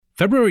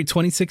February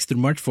 26th through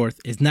March 4th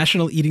is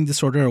National Eating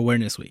Disorder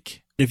Awareness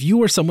Week. If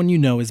you or someone you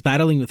know is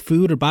battling with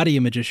food or body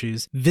image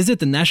issues, visit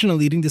the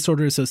National Eating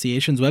Disorder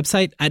Association's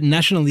website at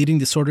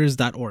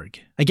nationaleatingdisorders.org.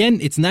 Again,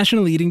 it's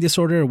National Eating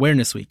Disorder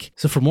Awareness Week.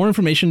 So for more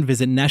information,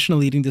 visit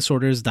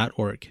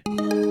nationaleatingdisorders.org.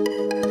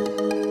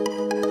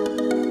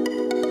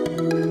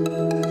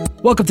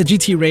 Welcome to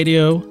GT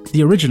Radio,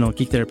 the original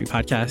Geek Therapy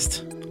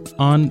podcast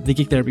on the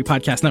Geek Therapy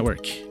Podcast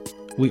Network.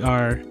 We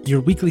are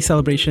your weekly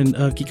celebration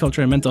of geek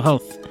culture and mental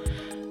health.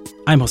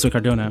 I'm Josue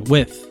Cardona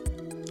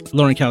with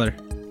Lauren Keller.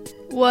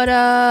 What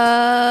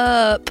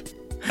up?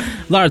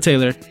 Lara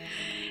Taylor.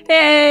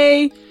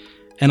 Hey.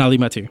 And Ali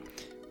Matu.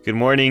 Good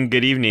morning,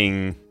 good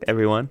evening,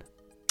 everyone.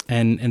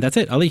 And that's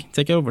it. Ali,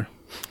 take it over.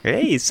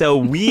 Hey, so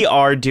we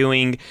are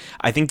doing,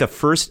 I think, the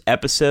first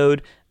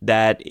episode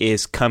that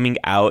is coming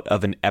out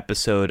of an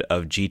episode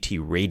of GT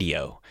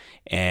Radio.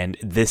 And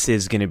this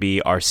is going to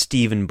be our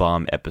Steven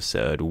Baum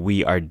episode.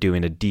 We are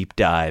doing a deep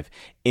dive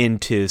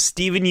into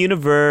Steven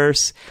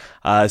Universe.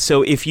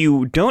 So if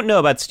you don't know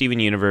about Steven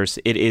Universe,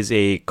 it is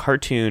a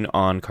cartoon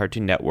on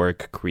Cartoon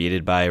Network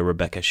created by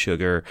Rebecca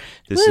Sugar.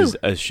 This is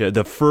a show,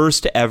 the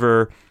first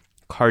ever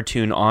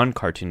cartoon on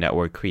Cartoon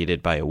Network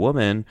created by a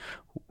woman.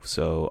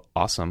 So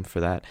awesome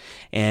for that.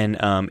 And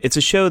it's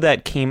a show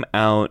that came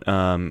out,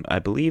 I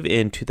believe,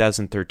 in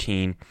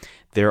 2013.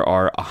 There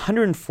are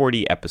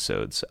 140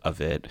 episodes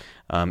of it.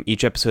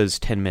 Each episode is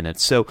 10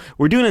 minutes. So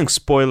we're doing a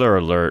spoiler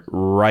alert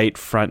right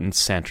front and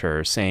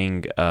center,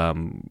 saying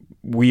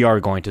we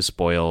are going to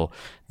spoil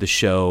the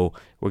show.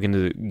 We're going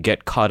to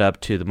get caught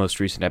up to the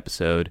most recent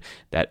episode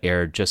that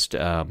aired just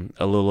a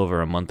little over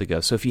a month ago.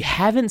 So if you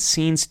haven't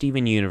seen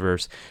Steven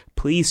Universe,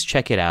 please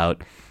check it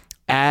out.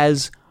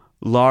 As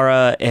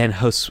Laura and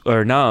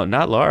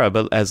not Laura,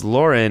 but as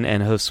Lauren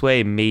and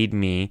Josue made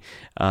me,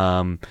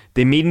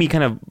 they made me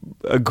kind of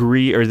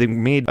agree, or they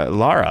made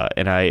Laura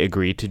and I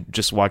agree to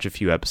just watch a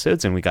few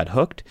episodes, and we got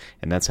hooked,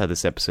 and that's how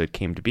this episode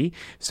came to be.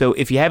 So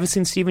if you haven't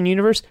seen Steven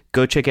Universe,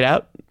 go check it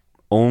out.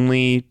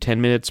 Only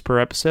 10 minutes per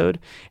episode,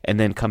 and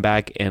then come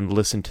back and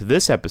listen to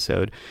this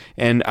episode.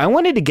 And I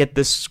wanted to get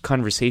this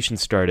conversation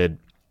started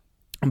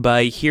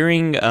by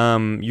hearing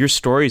your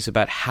stories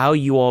about how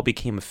you all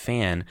became a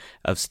fan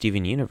of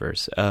Steven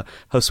Universe.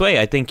 Josue,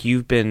 I think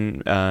you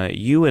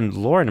and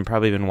Lauren have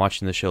probably been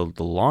watching the show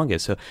the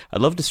longest, so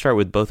I'd love to start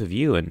with both of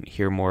you and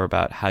hear more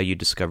about how you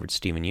discovered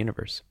Steven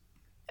Universe.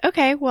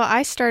 Okay, well,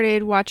 I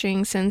started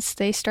watching since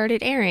they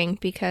started airing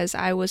because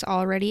I was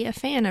already a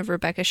fan of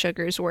Rebecca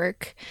Sugar's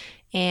work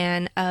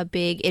and a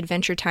big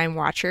Adventure Time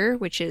watcher,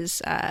 which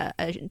is a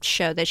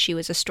show that she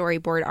was a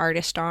storyboard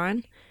artist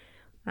on.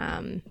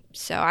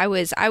 So I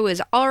was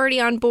already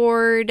on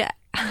board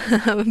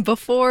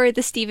before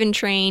the Steven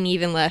train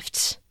even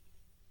left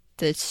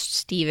the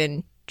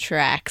Steven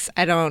tracks.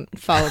 I don't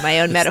follow my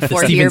own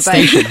metaphor here, but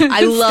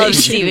I love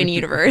Steven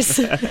Universe.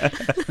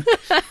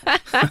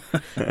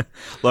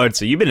 Lord,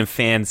 so you've been a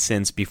fan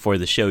since before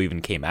the show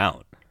even came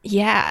out.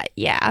 Yeah.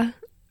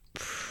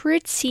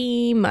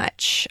 Pretty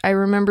much. I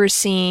remember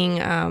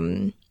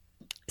seeing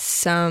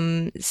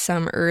some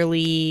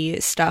early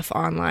stuff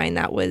online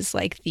that was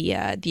like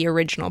the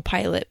original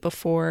pilot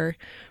before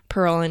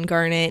Pearl and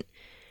Garnet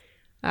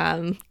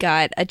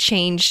got a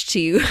change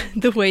to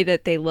the way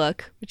that they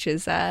look, which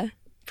is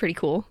pretty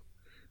cool.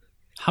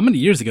 How many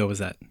years ago was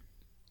that?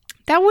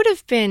 That would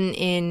have been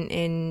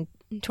in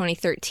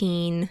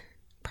 2013,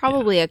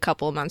 probably a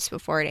couple of months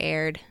before it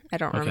aired. I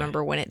don't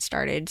remember when it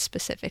started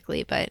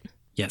specifically, but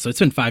yeah, so it's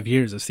been 5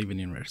 years of Steven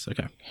Universe.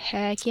 Okay.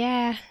 Heck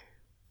yeah.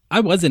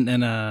 I wasn't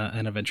an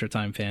Adventure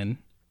Time fan,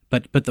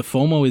 but the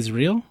FOMO is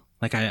real.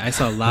 Like I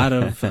saw a lot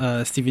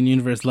of Steven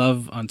Universe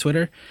love on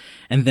Twitter,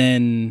 and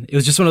then it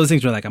was just one of those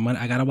things where like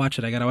I gotta watch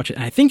it.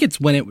 And I think it's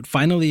when it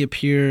finally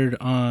appeared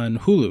on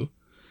Hulu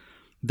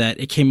that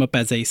it came up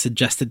as a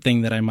suggested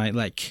thing that I might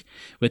like,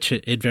 which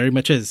it very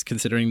much is,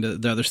 considering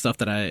the other stuff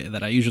that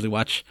I usually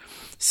watch.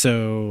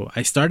 So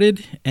I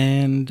started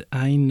and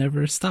I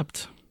never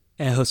stopped.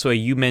 And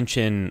Josue, you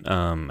mentioned,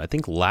 I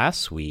think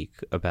last week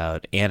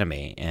about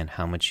anime and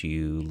how much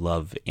you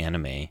love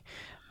anime.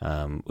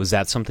 Was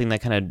that something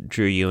that kind of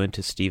drew you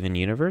into Steven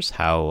Universe?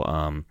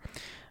 How,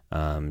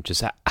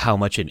 just how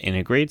much it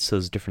integrates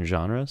those different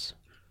genres?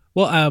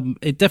 Well,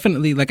 it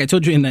definitely, like I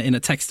told you in a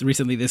text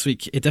recently this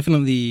week, it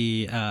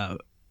definitely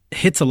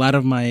hits a lot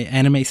of my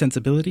anime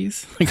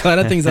sensibilities. Like a lot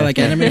of things I like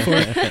anime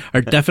for are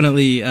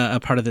definitely a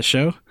part of the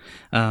show.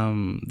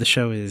 The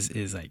show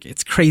is like,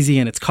 it's crazy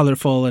and it's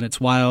colorful and it's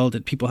wild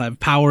and people have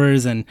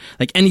powers and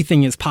like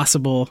anything is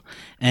possible.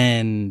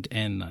 And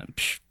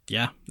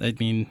yeah, I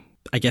mean,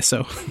 I guess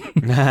so.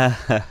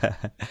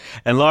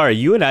 And Laura,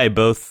 you and I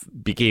both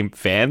became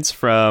fans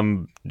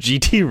from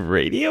GT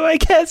Radio, I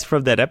guess,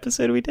 from that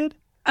episode we did.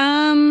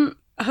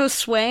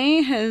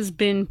 Josue has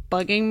been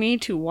bugging me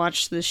to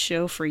watch this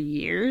show for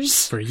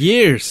years. For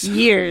years.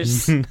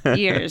 Years.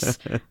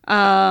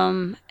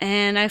 And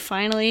I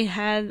finally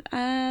had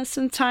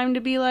some time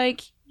to be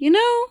like,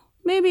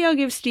 maybe I'll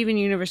give Steven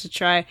Universe a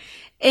try.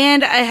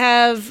 And I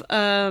have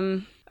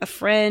a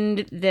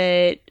friend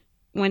that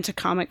went to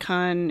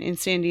Comic-Con in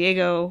San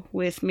Diego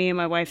with me and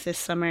my wife this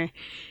summer,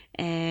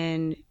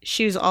 and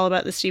she was all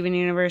about the Steven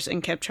Universe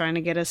and kept trying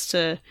to get us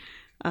to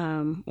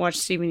watch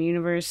Steven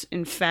Universe.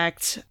 In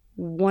fact,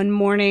 one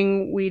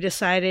morning we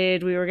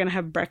decided we were going to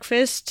have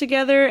breakfast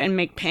together and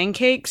make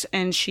pancakes,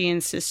 and she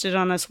insisted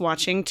on us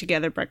watching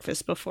Together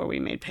Breakfast before we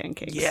made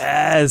pancakes.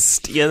 Yes,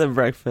 Together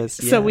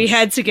Breakfast. So we yes.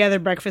 had Together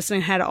Breakfast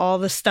and had all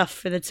the stuff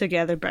for the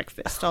Together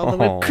Breakfast, all the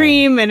whipped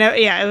cream, and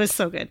yeah, it was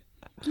so good.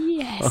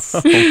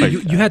 Yes.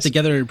 You had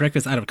Together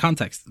Breakfast out of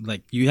context.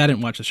 Like, you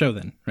hadn't watched the show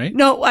then, right?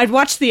 No, I'd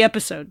watched the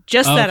episode,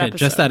 just that okay,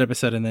 episode. just that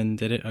episode, and then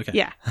did it? Okay.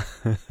 Yeah.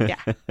 Yeah.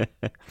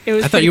 It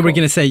was I thought you were cool.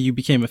 going to say you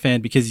became a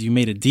fan because you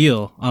made a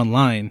deal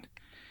online,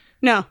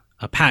 No.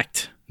 a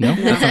pact. No?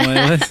 That's not what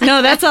it was?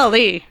 No, that's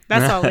Ali.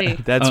 That's Ali.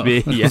 That's me.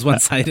 It Yeah. was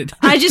one-sided.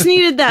 I just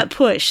needed that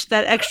push,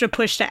 that extra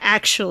push to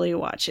actually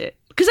watch it.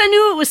 Because I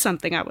knew it was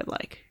something I would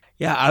like.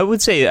 Yeah, I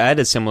would say I had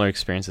a similar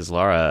experience as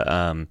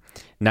Laura.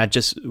 Not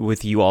just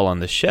with you all on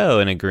the show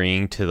and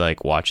agreeing to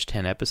like watch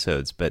 10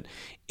 episodes, but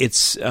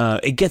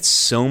it gets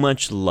so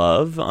much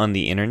love on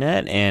the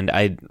internet, and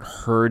I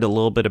heard a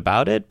little bit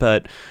about it.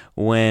 But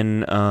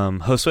when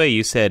Josue,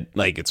 you said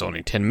like it's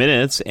only 10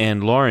 minutes,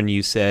 and Lauren,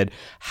 you said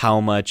how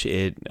much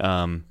it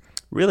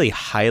really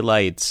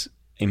highlights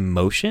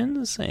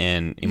emotions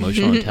and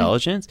emotional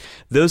intelligence.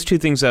 Those two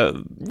things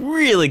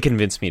really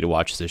convinced me to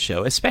watch the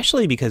show,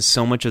 especially because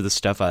so much of the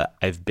stuff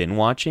I've been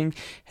watching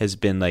has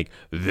been like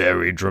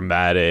very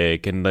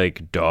dramatic and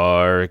like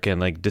dark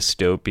and like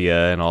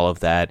dystopia and all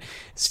of that.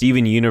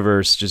 Steven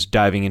Universe, just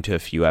diving into a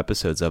few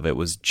episodes of it,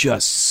 was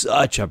just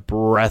such a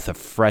breath of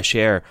fresh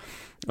air.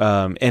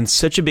 And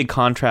such a big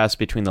contrast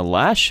between the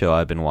last show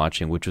I've been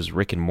watching, which was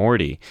Rick and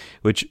Morty,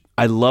 which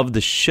I love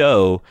the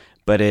show,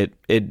 but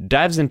it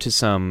dives into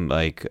some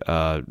like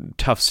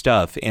tough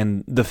stuff,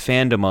 and the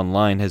fandom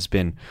online has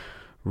been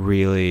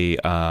really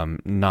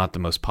not the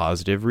most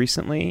positive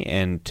recently.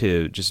 And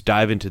to just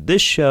dive into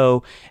this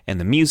show and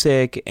the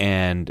music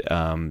and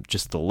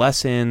just the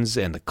lessons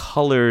and the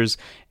colors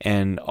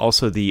and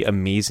also the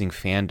amazing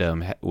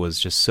fandom was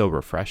just so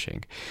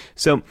refreshing.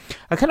 So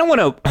I kind of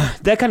want to,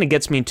 that kind of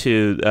gets me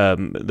to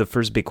the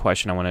first big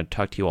question I want to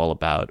talk to you all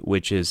about,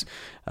 which is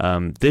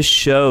this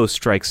show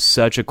strikes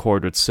such a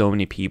chord with so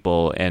many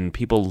people, and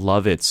people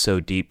love it so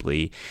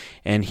deeply.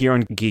 And here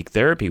on Geek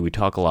Therapy, we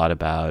talk a lot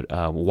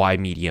about why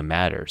media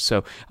matters.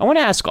 So I want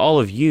to ask all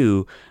of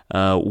you,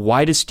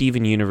 why does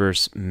Steven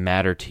Universe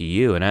matter to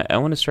you? And I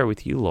want to start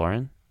with you,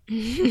 Lauren.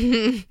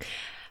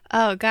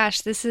 Oh,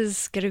 gosh, this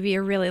is going to be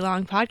a really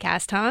long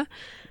podcast, huh?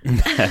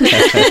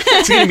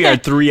 It's going to be our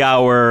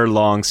 3-hour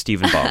long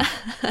Steven Bomb.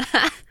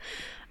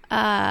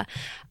 I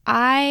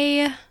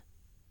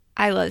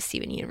love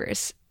Steven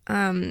Universe.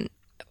 There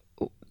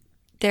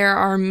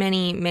are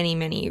many, many,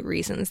 many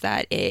reasons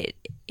that it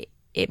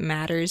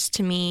matters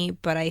to me,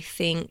 but I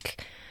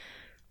think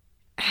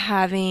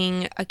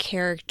having a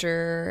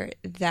character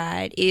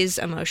that is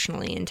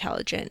emotionally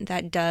intelligent,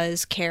 that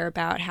does care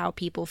about how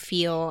people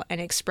feel and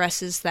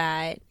expresses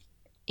that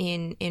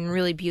in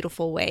really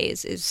beautiful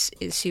ways is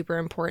super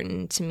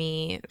important to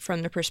me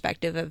from the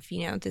perspective of,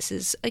 you know, this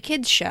is a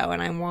kids show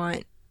and I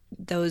want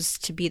those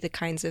to be the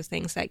kinds of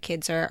things that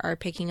kids are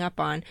picking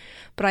up on.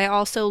 But I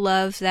also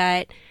love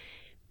that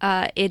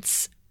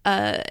it's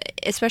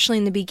especially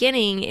in the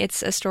beginning,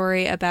 it's a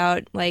story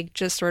about like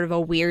just sort of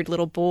a weird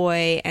little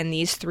boy and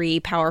these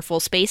 3 powerful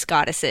space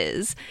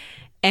goddesses.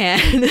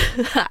 And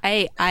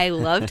I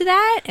loved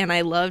that, and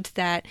I loved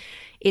that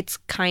it's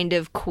kind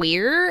of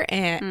queer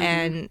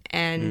and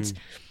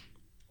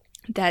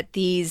that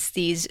these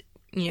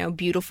you know,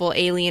 beautiful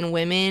alien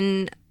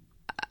women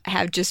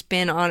have just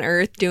been on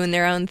Earth doing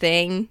their own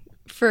thing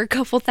for a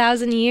couple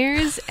thousand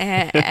years,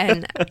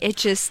 and it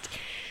just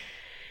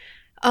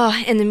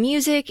and the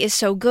music is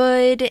so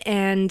good,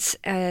 and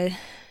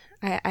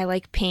I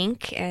like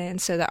Pink,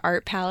 and so the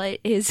art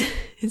palette is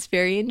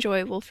very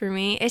enjoyable for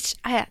me. It's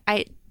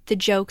the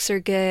jokes are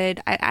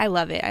good. I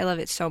love it. I love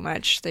it so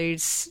much.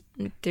 There's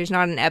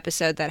not an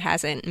episode that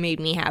hasn't made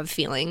me have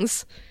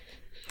feelings.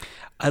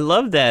 I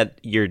love that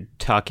you're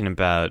talking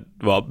about,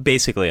 well,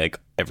 basically like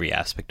every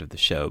aspect of the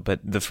show, but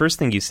the first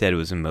thing you said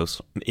was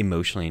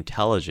emotionally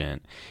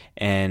intelligent,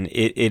 and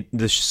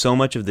so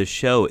much of the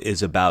show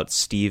is about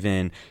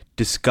Steven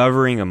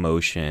discovering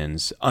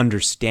emotions,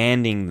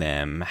 understanding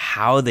them,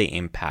 how they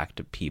impact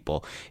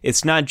people.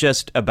 It's not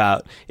just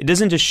about, it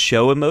doesn't just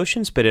show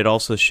emotions, but it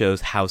also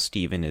shows how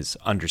Steven is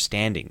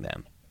understanding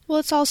them. Well,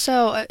 it's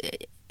also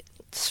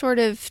sort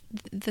of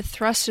the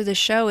thrust of the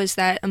show is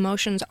that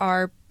emotions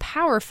are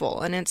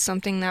powerful, and it's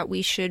something that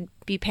we should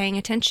be paying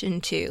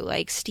attention to.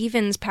 Like,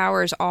 Steven's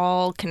powers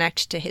all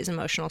connect to his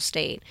emotional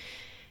state.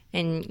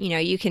 And, you know,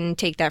 you can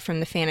take that from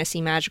the fantasy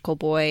magical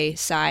boy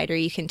side, or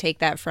you can take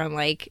that from,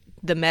 like,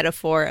 the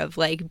metaphor of,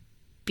 like,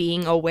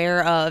 being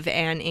aware of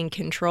and in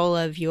control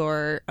of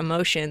your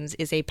emotions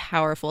is a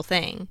powerful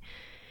thing.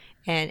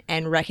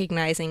 And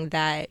recognizing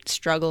that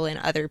struggle in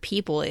other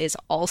people is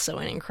also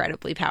an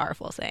incredibly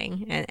powerful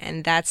thing.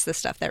 And that's the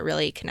stuff that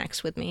really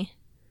connects with me.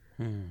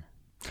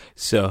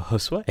 So,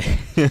 Josue,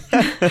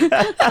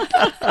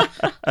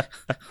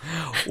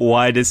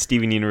 why does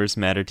Steven Universe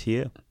matter to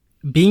you?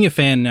 Being a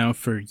fan now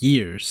for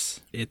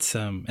years, it's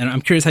and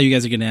I'm curious how you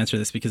guys are going to answer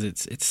this because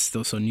it's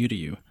still so new to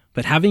you.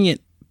 But having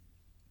it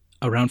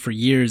around for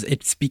years,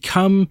 it's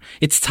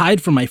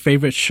tied for my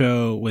favorite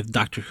show with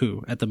Doctor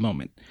Who at the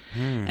moment.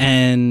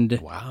 And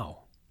Wow.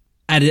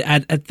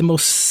 At the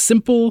most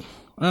simple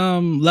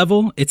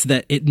level, it's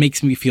that it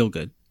makes me feel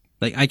good.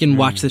 Like I can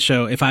watch the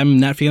show. If I'm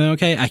not feeling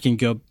okay, I can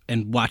go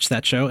and watch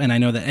that show. And I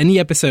know that any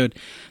episode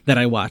that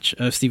I watch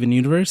of Steven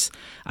Universe,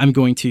 I'm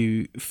going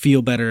to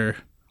feel better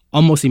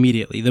almost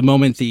immediately the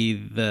moment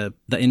the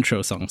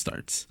intro song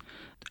starts.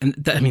 And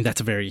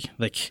that's a very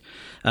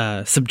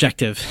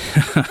subjective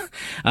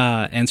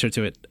answer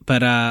to it.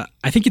 But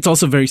I think it's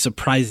also very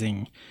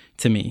surprising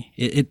to me.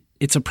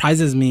 It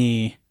surprises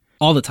me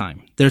all the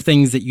time. There are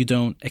things that you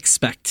don't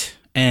expect,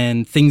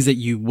 and things that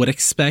you would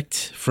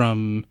expect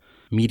from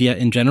media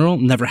in general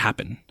never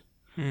happen.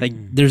 Like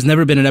there's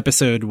never been an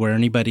episode where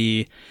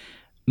anybody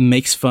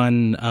makes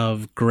fun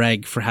of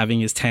Greg for having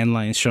his tan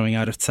lines showing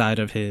outside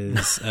of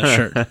his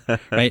shirt,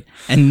 right?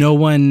 And no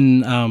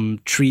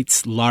one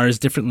treats Lars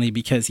differently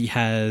because he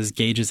has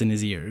gauges in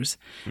his ears.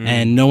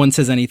 And no one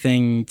says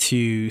anything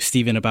to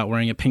Steven about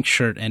wearing a pink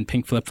shirt and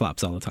pink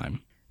flip-flops all the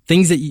time.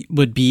 Things that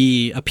would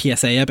be a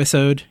PSA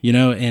episode,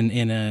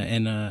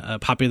 in a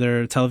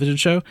popular television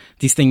show,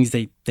 these things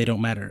they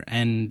don't matter,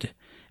 and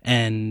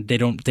they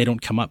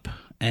don't come up.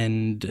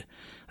 And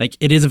like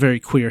it is a very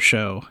queer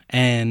show,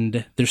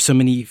 and there's so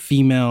many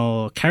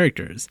female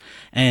characters,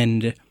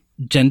 and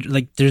gender,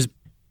 like there's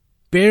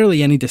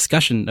barely any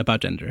discussion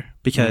about gender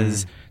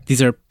because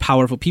these are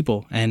powerful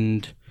people,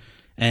 and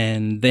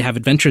they have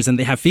adventures and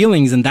they have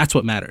feelings, and that's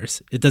what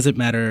matters. It doesn't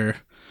matter.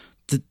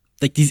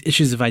 Like these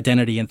issues of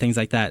identity and things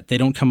like that, they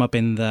don't come up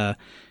in the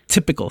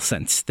typical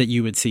sense that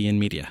you would see in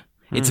media.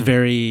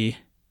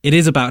 It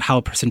is about how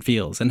a person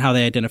feels and how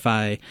they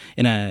identify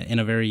in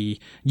a very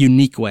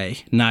unique way,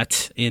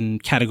 not in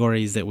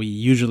categories that we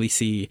usually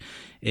see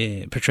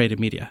portrayed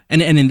in media.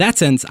 And in that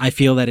sense, I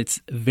feel that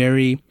it's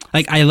very,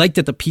 I like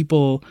that the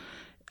people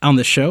on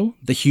the show,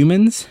 the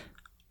humans,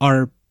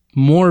 are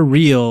more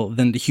real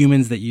than the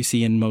humans that you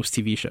see in most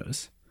TV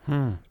shows.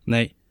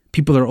 Like,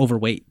 people are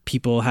overweight.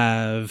 People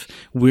have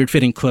weird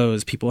fitting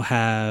clothes. People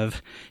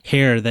have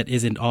hair that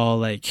isn't all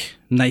like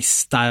nice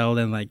styled,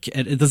 and like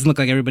it doesn't look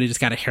like everybody just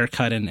got a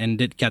haircut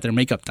and got their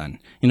makeup done.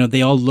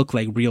 They all look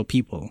like real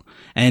people.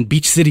 And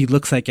Beach City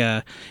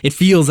it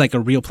feels like a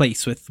real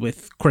place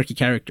with quirky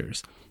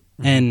characters.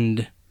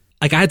 And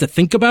like I had to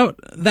think about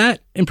that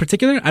in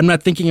particular. I'm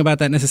not thinking about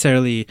that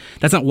necessarily.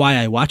 That's not why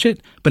I watch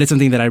it, but it's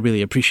something that I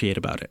really appreciate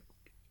about it.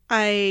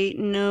 I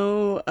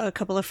know a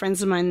couple of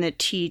friends of mine that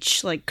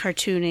teach like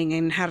cartooning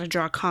and how to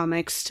draw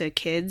comics to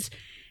kids,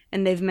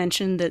 and they've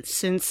mentioned that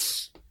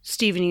since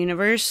Steven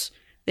Universe,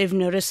 they've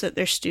noticed that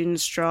their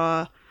students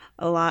draw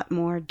a lot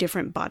more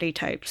different body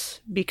types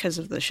because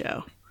of the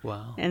show.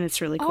 Wow. And it's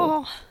really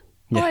cool.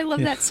 I love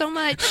that so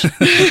much.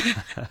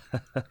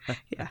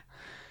 Yeah.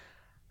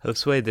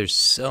 Josue, there's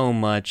so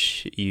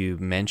much you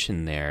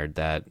mentioned there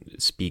that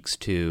speaks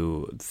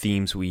to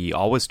themes we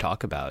always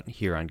talk about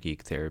here on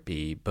Geek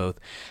Therapy, both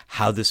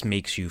how this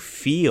makes you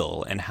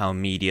feel and how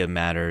media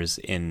matters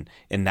in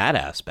that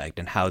aspect,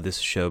 and how this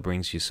show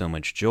brings you so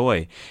much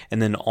joy,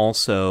 and then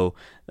also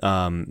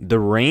the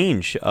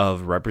range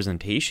of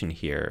representation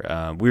here.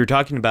 We were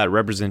talking about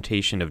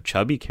representation of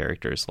chubby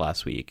characters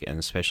last week, and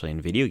especially in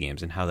video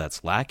games, and how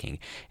that's lacking.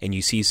 And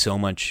you see so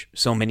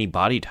many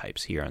body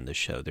types here on this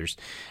show. There's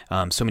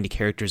so many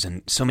characters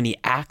and so many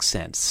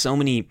accents, so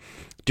many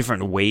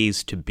different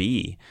ways to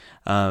be.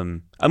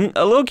 I'm a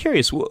little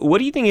curious. What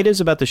do you think it is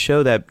about the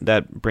show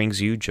that brings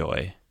you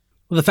joy?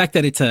 Well, the fact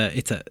that it's a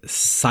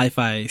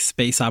sci-fi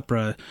space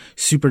opera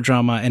super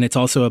drama, and it's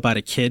also about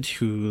a kid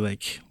who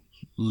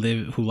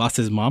lost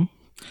his mom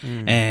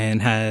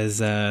and has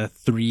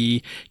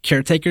 3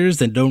 caretakers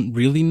that don't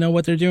really know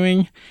what they're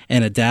doing,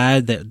 and a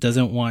dad that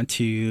doesn't want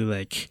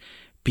to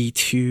be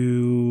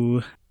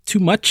too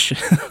much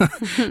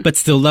but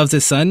still loves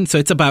his son. So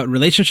it's about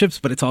relationships,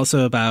 but it's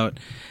also about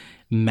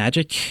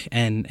magic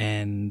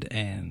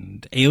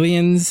and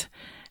aliens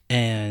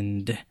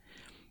and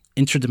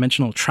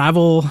interdimensional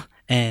travel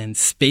and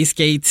space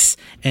gates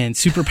and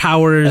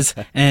superpowers.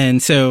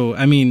 And so,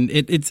 I mean,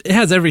 it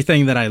has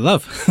everything that I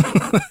love.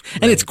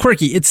 And It's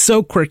quirky. It's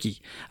so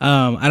quirky.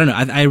 I don't know.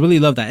 I really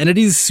love that. And it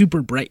is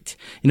super bright.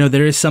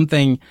 There is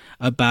something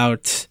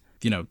about,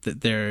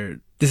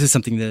 this is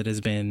something that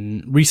has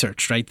been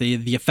researched, right?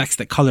 The effects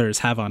that colors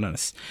have on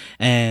us.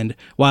 And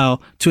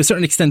while to a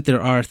certain extent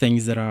there are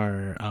things that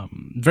are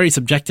very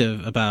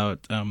subjective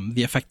about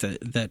the effect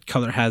that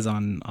color has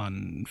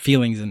on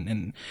feelings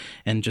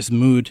and just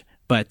mood,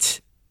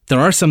 but there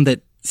are some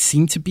that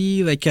seem to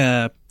be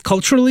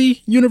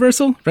culturally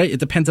universal, right? It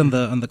depends on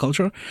the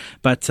culture,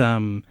 but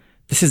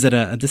this is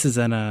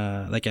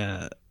a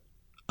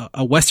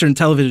Western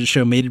television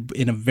show made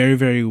in a very,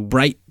 very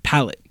bright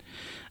palette.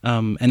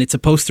 And it's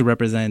supposed to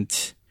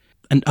represent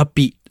an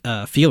upbeat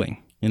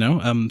feeling,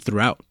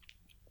 throughout.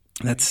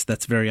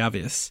 That's very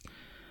obvious.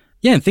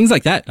 Yeah, and things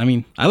like that. I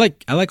mean, I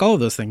like all of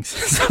those things.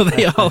 So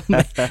they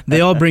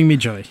all bring me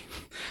joy.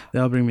 They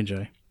all bring me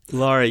joy.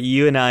 Laura,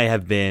 you and I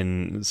have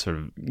been sort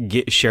of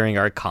sharing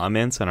our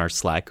comments on our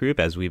Slack group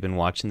as we've been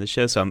watching the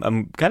show. So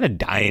I'm kind of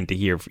dying to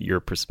hear your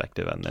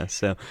perspective on this.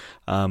 So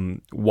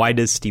why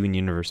does Steven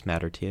Universe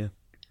matter to you?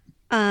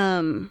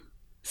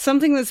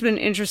 Something that's been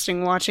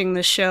interesting watching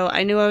this show.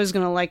 I knew I was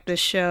going to like this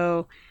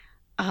show.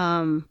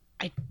 I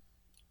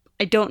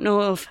don't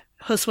know if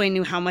Josue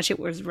knew how much it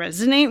was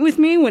resonate with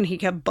me when he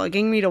kept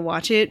bugging me to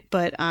watch it.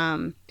 But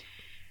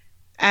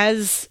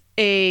as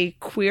a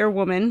queer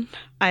woman,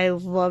 I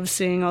love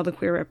seeing all the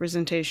queer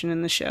representation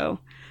in the show.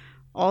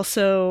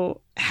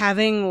 Also,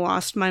 having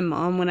lost my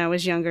mom when I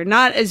was younger,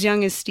 not as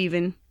young as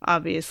Steven,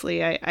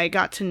 obviously. I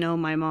got to know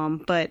my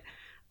mom, but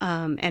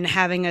and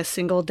having a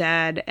single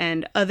dad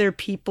and other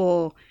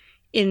people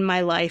in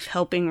my life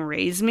helping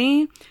raise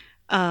me,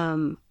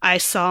 I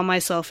saw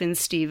myself in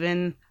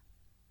Steven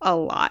a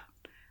lot.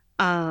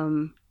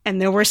 And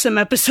there were some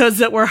episodes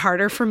that were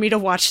harder for me to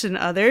watch than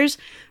others,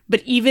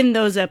 but even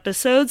those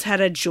episodes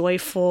had a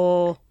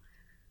joyful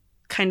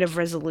kind of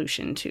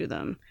resolution to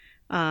them.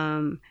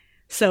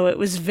 So it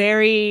was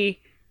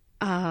very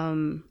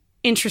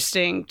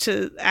interesting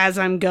to, as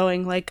I'm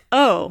going, like,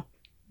 oh,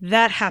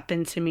 that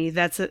happened to me.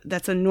 That's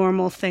a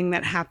normal thing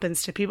that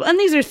happens to people. And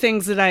these are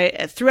things that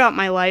I, throughout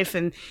my life,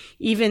 and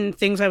even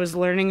things I was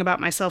learning about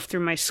myself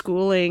through my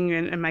schooling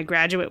and my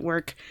graduate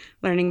work,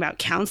 learning about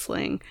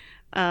counseling,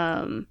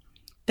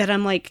 that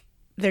I'm like,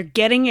 they're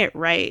getting it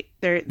right.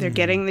 They're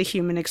getting the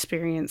human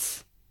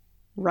experience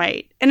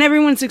right. And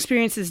everyone's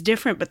experience is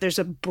different, but there's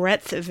a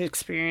breadth of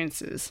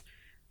experiences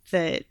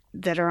that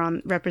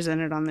are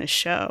represented on this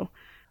show.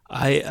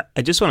 I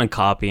just want to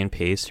copy and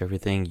paste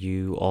everything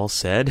you all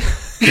said.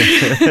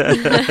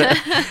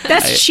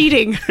 That's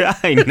cheating.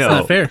 I know. It's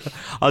not fair.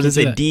 I'll just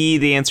say D,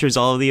 the answer is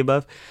all of the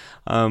above.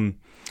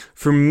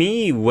 For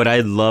me, what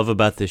I love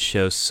about this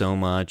show so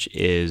much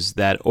is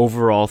that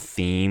overall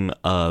theme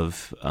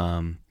of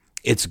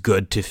it's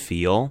good to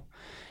feel.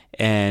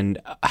 And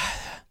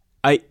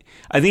I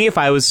think if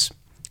I was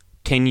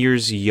 10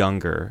 years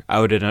younger,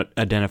 I would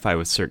identify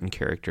with certain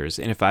characters.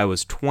 And if I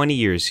was 20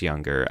 years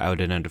younger, I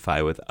would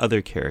identify with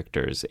other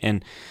characters.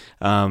 And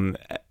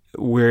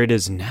where it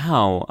is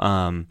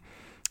now,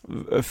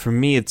 for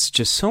me, it's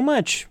just so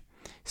much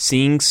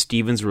seeing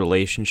Steven's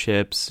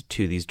relationships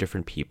to these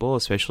different people,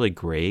 especially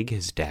Greg,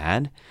 his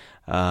dad.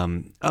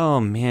 Oh,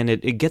 man,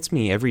 it gets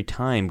me every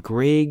time.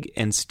 Greg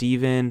and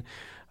Steven,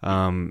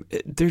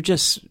 they're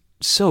just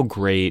so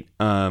great.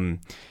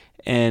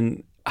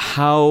 And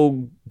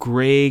how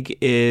Greg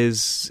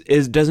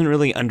doesn't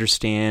really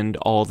understand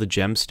all the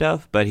gem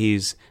stuff, but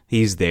he's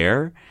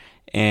there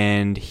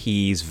and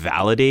he's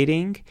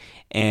validating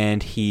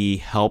and he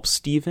helps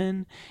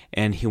Steven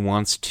and he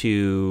wants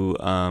to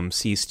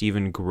see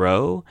Steven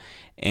grow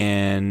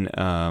and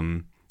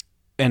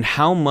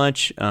how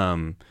much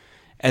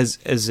as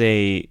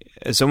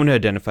someone who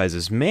identifies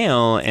as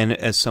male and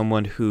as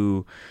someone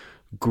who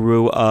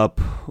grew up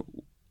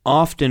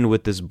often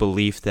with this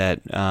belief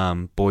that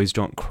boys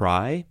don't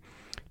cry,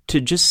 to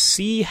just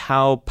see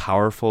how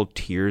powerful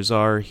tears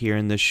are here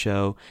in this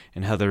show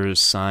and how they're a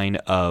sign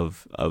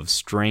of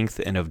strength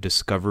and of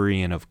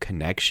discovery and of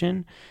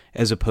connection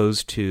as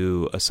opposed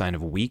to a sign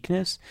of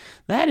weakness,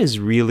 that is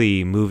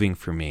really moving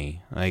for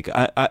me. Like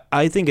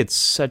I think it's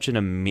such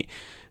an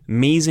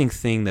amazing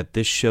thing that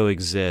this show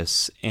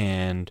exists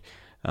and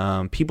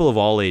people of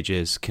all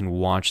ages can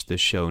watch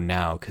this show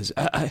now, because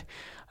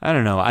I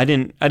don't know. I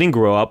didn't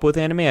grow up with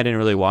anime. I didn't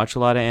really watch a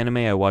lot of anime.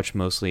 I watched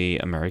mostly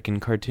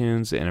American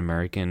cartoons and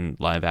American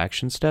live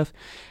action stuff.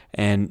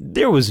 And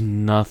there was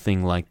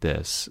nothing like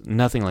this,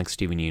 nothing like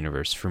Steven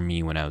Universe for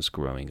me when I was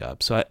growing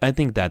up. So I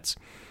think it's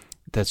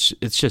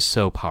just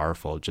so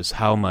powerful, just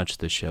how much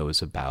the show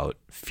is about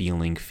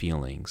feeling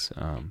feelings.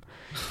 And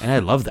I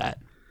love that.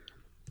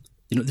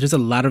 You know, there's a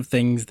lot of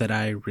things that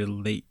I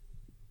relate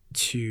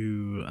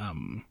to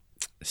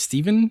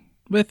Steven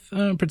with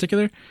in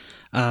particular.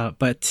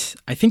 But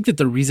I think that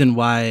the reason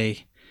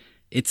why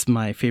it's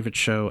my favorite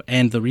show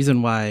and the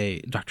reason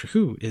why Doctor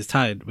Who is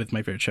tied with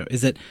my favorite show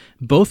is that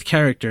both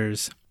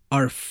characters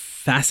are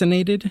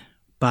fascinated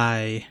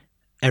by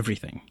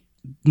everything.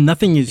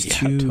 Nothing is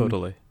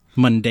too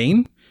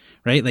mundane,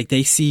 right? Like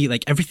they see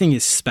like everything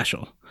is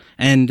special.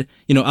 And,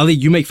 you know, Ali,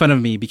 you make fun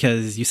of me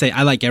because you say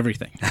I like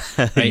everything,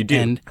 right? You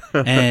do.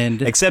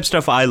 and except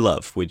stuff I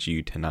love, which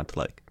you tend not to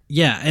like.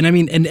 Yeah, and I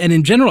mean, and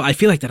in general, I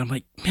feel like that. I'm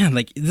like, man,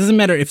 like it doesn't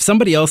matter if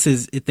somebody else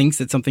thinks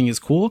that something is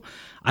cool.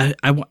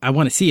 I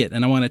want to see it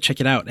and I want to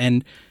check it out.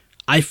 And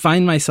I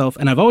find myself,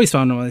 and I've always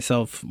found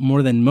myself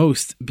more than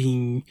most,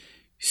 being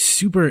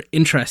super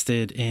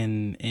interested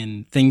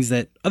in things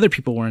that other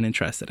people weren't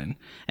interested in.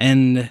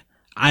 And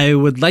I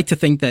would like to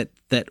think that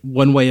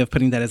one way of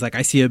putting that is like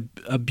I see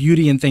a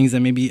beauty in things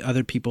that maybe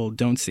other people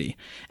don't see.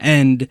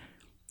 And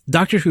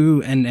Doctor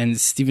Who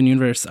and Steven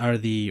Universe or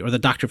the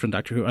Doctor from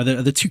Doctor Who are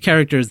the two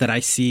characters that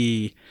I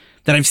see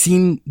that I've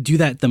seen do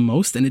that the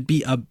most, and it'd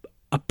be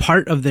a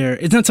part of their,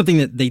 it's not something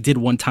that they did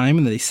one time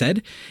and that they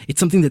said, it's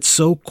something that's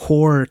so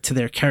core to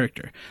their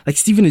character. Like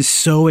Steven is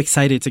so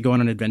excited to go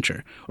on an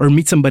adventure or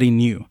meet somebody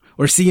new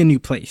or see a new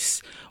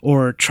place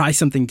or try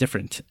something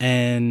different.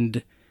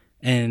 And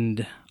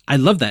I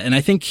love that. And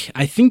I think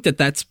that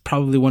that's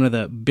probably one of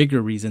the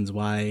bigger reasons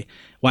why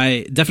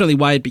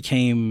it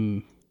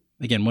became,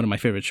 again, one of my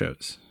favorite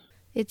shows.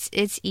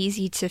 It's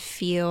easy to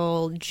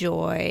feel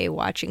joy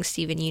watching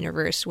Steven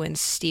Universe when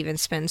Steven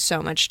spends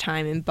so much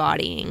time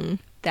embodying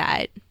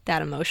that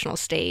emotional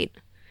state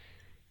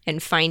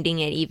and finding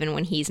it even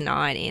when he's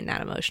not in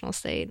that emotional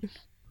state.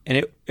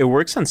 And it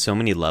works on so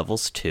many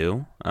levels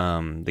too.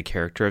 The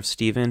character of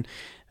Steven,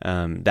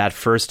 that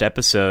first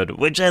episode,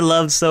 which I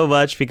love so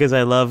much because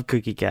I love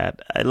Cookie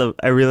Cat.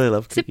 I really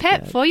love Cookie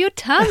Cat. It's a pet for your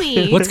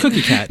tummy. What's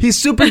Cookie Cat? He's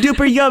super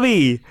duper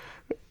yummy.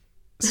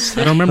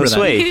 I don't remember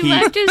that. He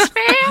left his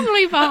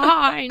family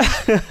behind.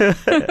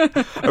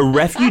 A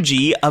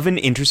refugee of an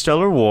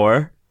interstellar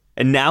war,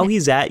 and now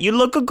he's at your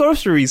local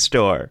grocery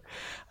store.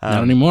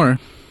 Not anymore.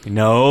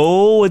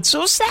 No, it's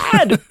so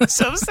sad.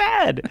 So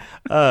sad.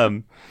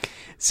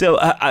 So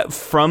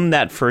from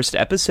that first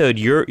episode,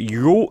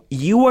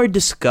 you are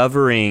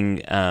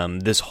discovering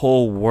this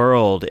whole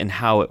world and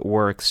how it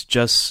works,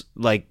 just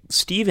like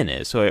Steven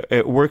is. So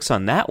it works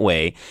on that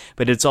way,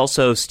 but it's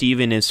also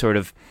Steven is sort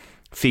of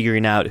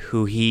figuring out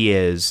who he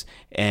is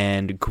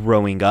and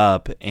growing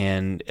up,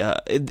 and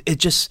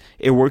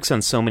it works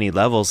on so many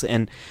levels,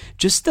 and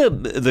just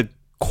the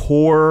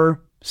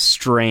core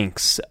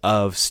strengths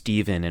of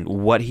Steven and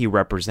what he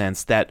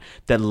represents, that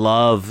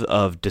love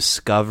of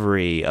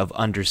discovery, of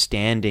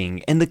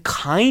understanding, and the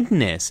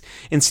kindness,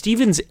 and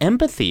Steven's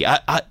empathy.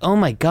 Oh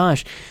my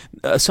gosh,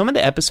 some of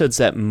the episodes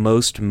that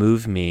most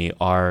move me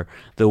are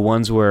the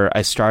ones where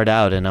I start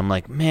out and I'm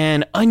like,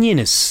 man, Onion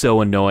is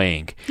so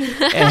annoying,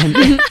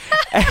 and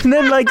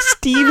then like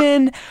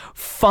Steven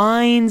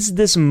finds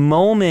this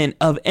moment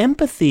of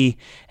empathy,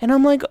 and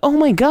I'm like, oh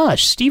my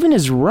gosh, Steven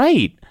is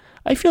right.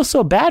 I feel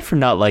so bad for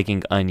not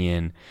liking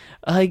Onion.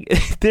 Like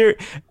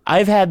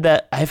I've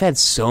had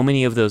so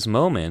many of those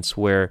moments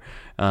where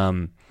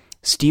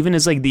Steven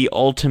is like the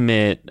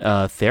ultimate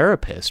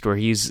therapist, where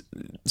he's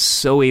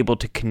so able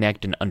to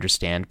connect and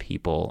understand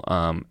people.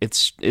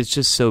 It's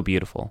just so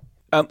beautiful.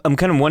 I'm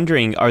kind of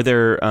wondering, are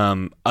there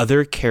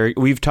other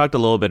characters? We've talked a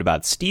little bit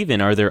about Steven.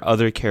 Are there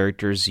other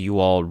characters you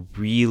all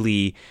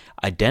really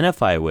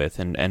identify with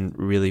and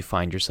really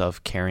find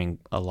yourself caring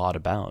a lot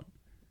about?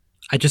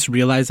 I just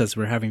realized as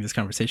we're having this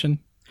conversation,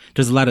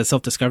 there's a lot of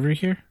self-discovery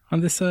here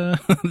on this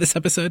this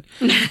episode.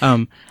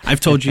 I've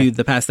told you in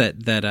the past that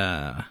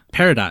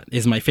Peridot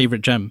is my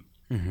favorite gem.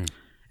 Mm-hmm.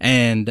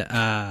 And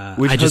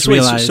which I just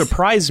realized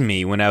surprised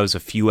me when I was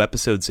a few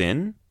episodes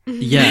in.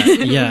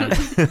 Yeah.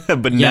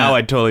 But now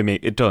it totally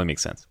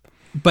makes sense.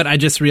 But I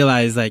just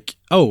realized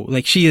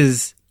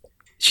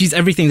she's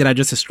everything that I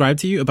just described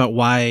to you about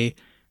why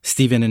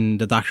Steven and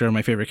the Doctor are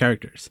my favorite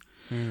characters.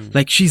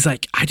 Like she's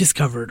like, I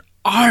discovered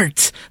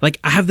art. Like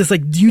I have this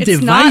like new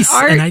device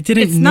and I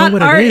didn't know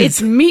what it is.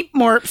 It's meat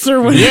morphs or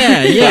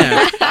whatever.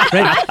 Yeah.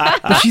 Right.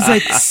 But she's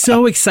like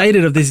so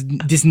excited of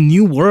this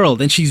new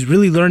world, and she's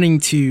really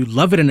learning to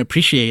love it and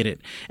appreciate it.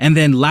 And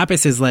then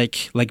Lapis is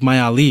like my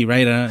Ali,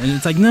 right? And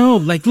it's like, no,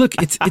 like look,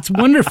 it's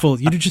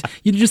wonderful. You're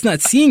just not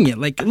seeing it.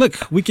 Like,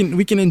 look, we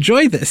can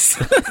enjoy this.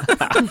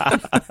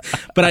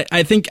 But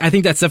I think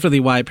that's definitely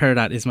why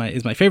Peridot is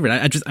my favorite.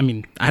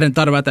 I hadn't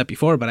thought about that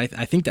before, but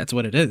I think that's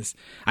what it is.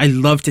 I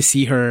love to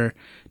see her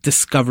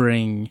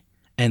discovering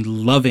and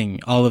loving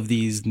all of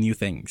these new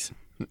things.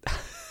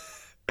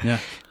 Yeah.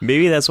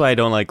 Maybe that's why I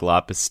don't like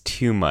Lapis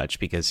too much,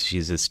 because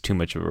she's just too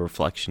much of a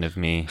reflection of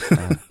me.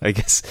 I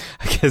guess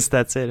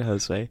that's it,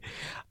 Jose.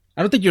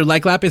 I don't think you're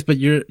like Lapis, but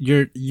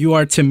you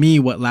are to me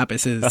what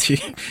Lapis is to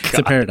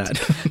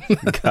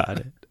Peridot. Got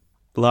it.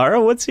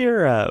 Lara, what's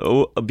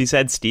your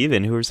besides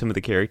Steven, who are some of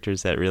the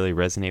characters that really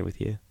resonate with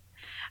you?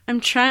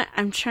 I'm trying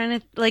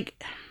to,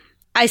 like,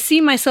 I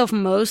see myself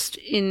most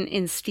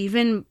in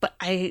Steven, but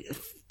I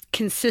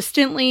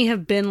consistently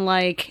have been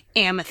like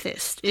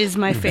Amethyst is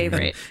my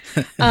favorite.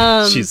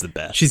 She's the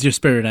best. She's your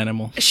spirit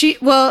animal. She's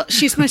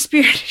my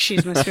spirit.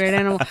 She's my spirit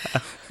animal.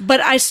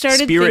 But I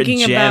started spirit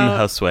thinking gem,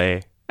 about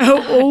Josue.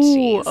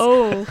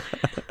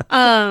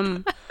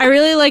 I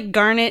really like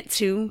Garnet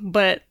too,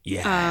 but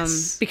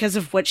yes. Because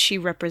of what she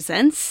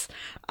represents,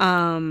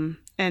 and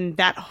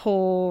that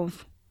whole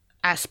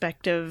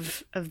aspect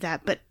of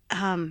that. But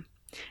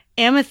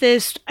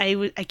Amethyst,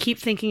 I keep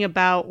thinking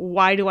about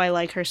why do I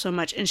like her so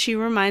much, and she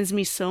reminds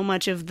me so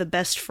much of the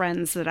best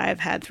friends that I've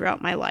had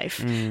throughout my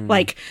life,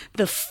 like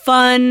the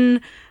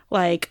fun,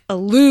 like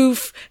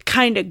aloof,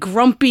 kind of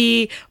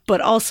grumpy,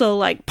 but also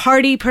like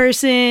party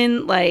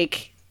person,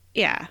 like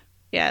yeah,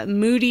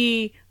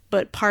 moody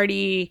but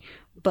party,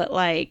 but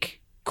like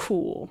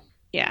cool.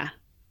 Yeah,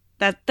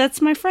 that's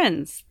my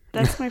friends.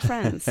 That's my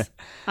friends,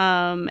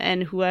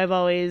 and who I've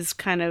always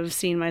kind of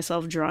seen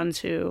myself drawn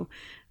to.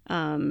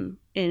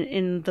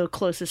 In the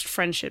closest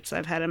friendships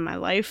I've had in my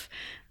life.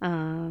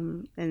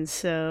 And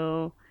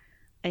so,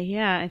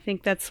 I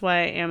think that's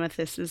why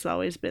Amethyst has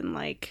always been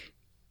like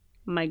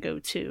my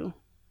go-to.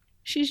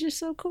 She's just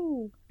so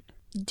cool.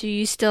 Do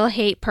you still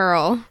hate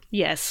Pearl?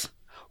 Yes.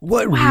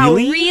 What, Wow,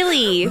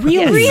 really?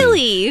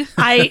 Really?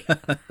 I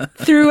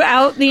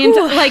throughout the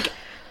entire, like,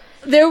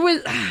 there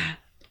was,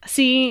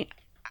 see,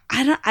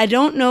 I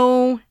don't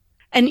know,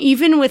 and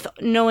even with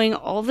knowing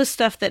all the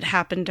stuff that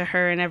happened to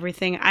her and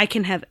everything, I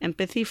can have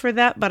empathy for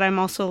that, but I'm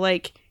also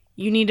like,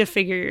 you need to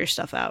figure your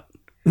stuff out.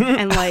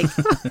 And like,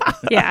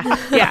 yeah,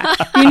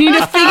 you need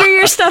to figure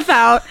your stuff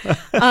out.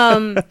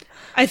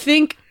 I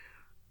think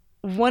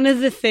one of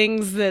the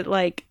things that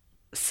like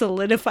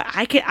solidify,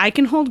 I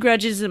can hold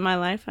grudges in my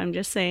life, I'm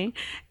just saying,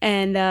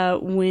 and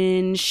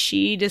when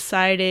she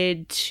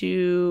decided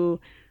to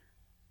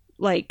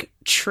like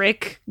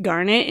trick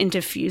Garnet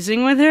into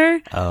fusing with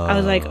her, I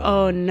was like,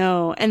 oh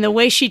no. And the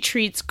way she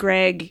treats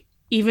Greg,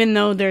 even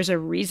though there's a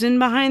reason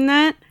behind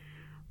that,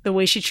 the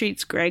way she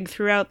treats Greg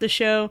throughout the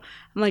show,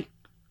 I'm like,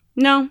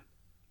 nope,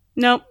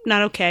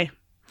 not okay.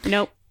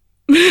 Nope.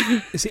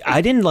 See, I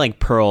didn't like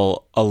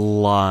Pearl a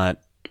lot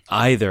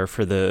either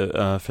for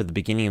the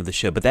beginning of the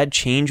show, but that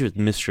changed with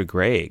Mr.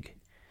 Greg.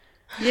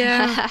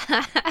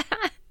 Yeah.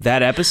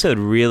 That episode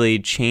really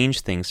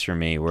changed things for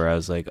me, where I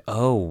was like,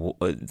 oh,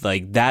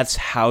 like that's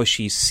how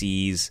she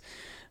sees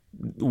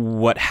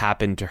what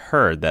happened to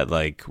her, that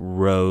like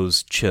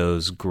Rose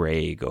chose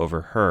Greg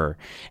over her.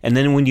 And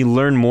then when you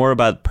learn more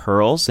about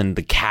Pearls and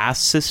the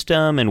caste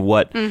system and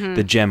what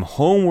the Gem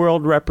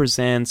homeworld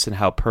represents, and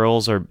how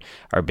Pearls are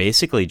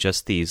basically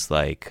just these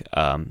like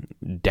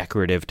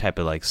decorative type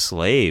of like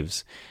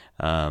slaves,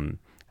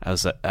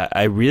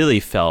 I really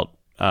felt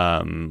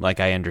like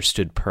I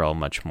understood Pearl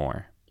much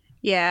more.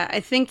 Yeah, I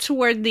think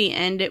toward the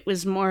end it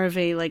was more of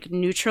a like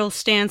neutral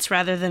stance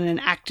rather than an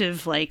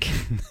active like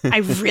I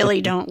really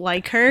don't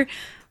like her.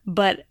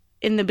 But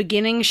in the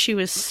beginning she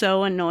was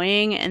so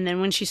annoying, and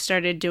then when she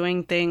started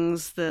doing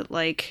things that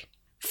like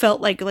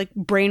felt like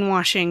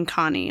brainwashing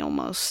Connie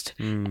almost,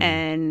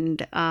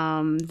 and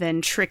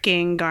then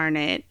tricking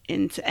Garnet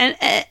into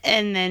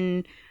and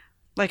then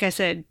like I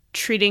said,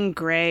 treating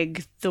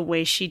Greg the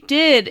way she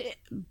did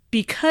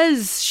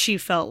because she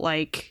felt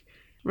like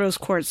Rose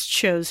Quartz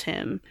chose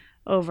him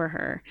over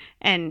her,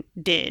 and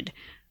did.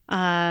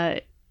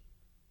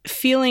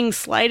 Feeling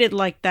slighted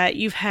like that,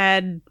 you've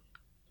had,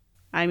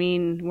 I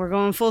mean, we're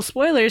going full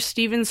spoilers,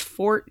 Steven's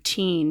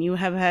 14. You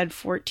have had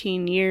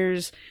 14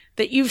 years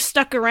that you've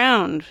stuck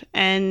around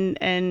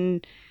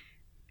and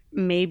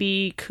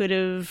maybe could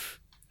have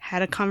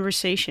had a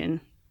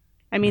conversation.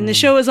 I mean, the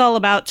show is all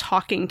about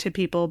talking to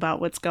people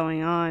about what's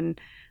going on,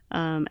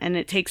 and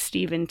it takes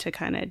Steven to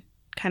kind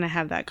of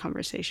have that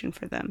conversation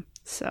for them.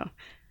 So,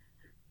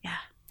 yeah.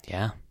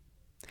 Yeah.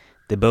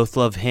 They both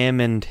love him,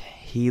 and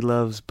he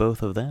loves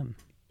both of them.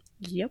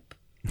 Yep.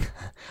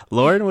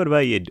 Lauren, what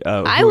about you?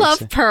 I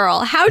love Pearl.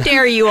 How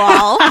dare you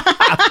all?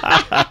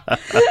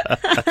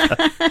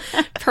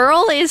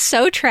 Pearl is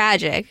so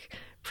tragic.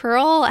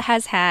 Pearl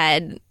has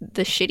had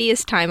the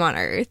shittiest time on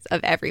Earth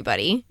of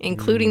everybody,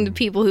 including the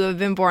people who have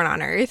been born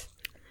on Earth.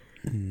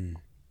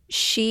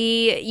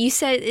 You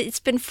said it's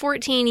been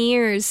 14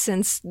 years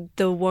since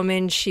the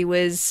woman she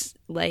was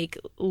like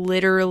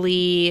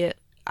literally,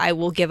 I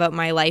will give up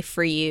my life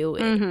for you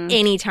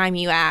anytime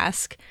you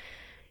ask.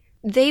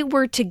 They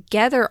were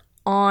together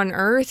on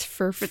Earth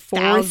for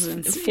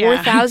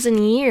 4,000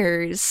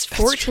 years.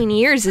 14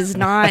 years is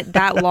not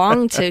that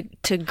long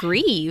to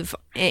grieve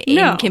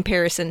in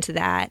comparison to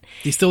that.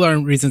 These still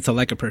aren't reasons to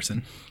like a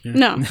person. Yeah.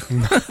 No.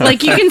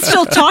 Like, you can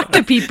still talk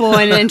to people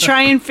and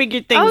try and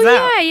figure things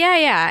out.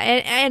 Yeah.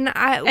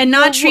 And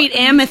not treat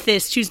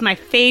Amethyst, who's my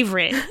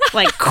favorite,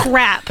 like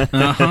crap.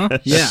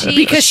 Yeah.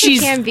 Because she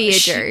can be a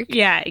jerk.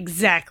 Yeah,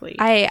 exactly.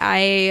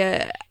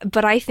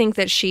 But I think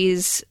that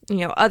she's,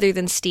 other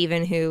than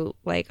Steven, who,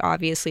 like,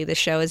 obviously the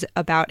show is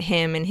about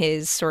him and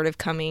his sort of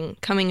coming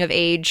of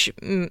age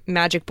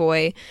magic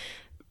boy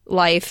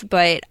life,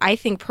 but I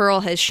think Pearl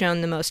has shown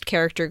the most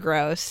character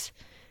growth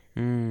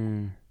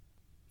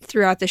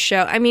throughout the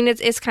show. I mean,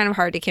 it's kind of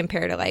hard to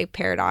compare to like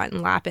Peridot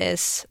and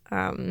Lapis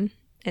and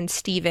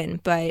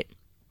Steven, but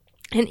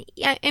even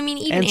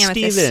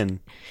Amethyst.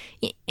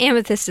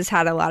 Amethyst has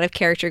had a lot of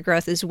character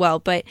growth as well,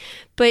 but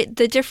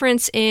the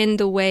difference in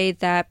the way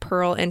that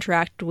Pearl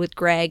interacted with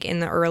Greg in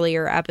the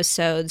earlier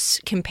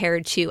episodes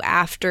compared to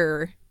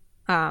after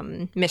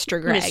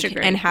Mr. Greg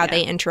and how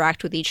they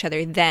interact with each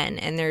other then,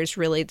 and there's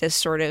really this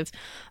sort of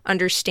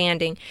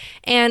understanding,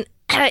 and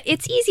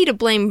it's easy to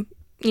blame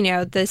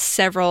the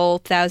several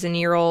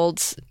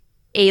thousand-year-old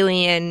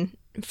alien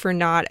for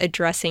not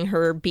addressing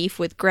her beef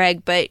with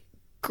Greg, but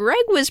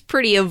Greg was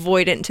pretty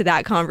avoidant to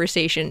that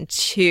conversation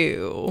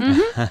too.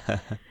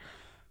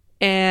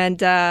 And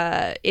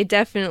it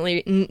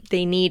definitely,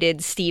 they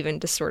needed Steven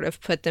to sort of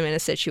put them in a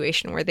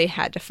situation where they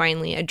had to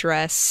finally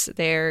address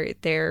their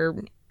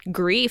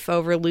grief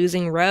over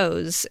losing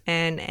Rose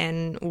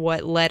and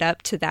what led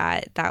up to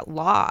that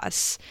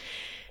loss.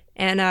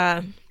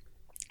 And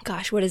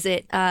gosh, what is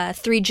it?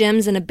 3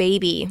 Gems and a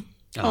Baby.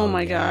 Oh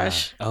my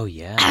gosh. Oh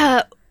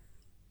yeah.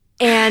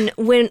 And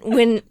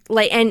when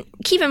like, and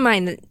keep in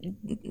mind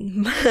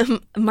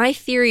that my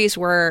theories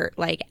were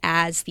like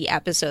as the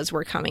episodes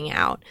were coming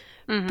out,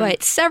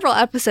 but several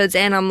episodes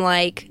in, I'm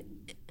like,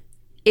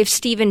 if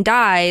Steven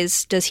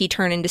dies, does he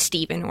turn into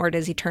Steven or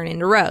does he turn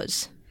into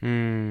Rose?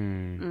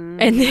 And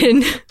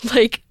then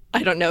like,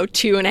 I don't know,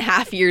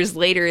 2.5 years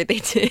later,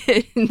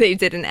 they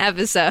did an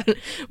episode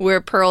where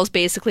Pearl's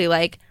basically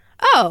like,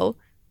 oh,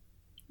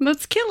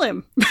 let's kill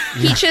him.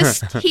 he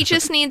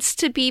just needs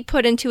to be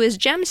put into his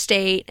gem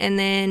state, and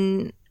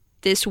then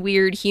this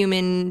weird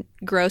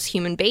gross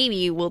human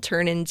baby will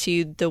turn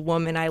into the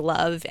woman I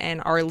love and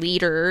our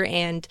leader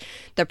and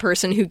the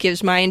person who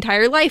gives my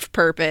entire life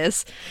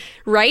purpose.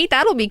 Right?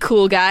 That'll be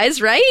cool,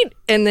 guys, right?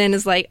 And then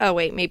it's like, oh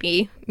wait,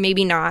 maybe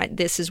not.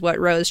 This is what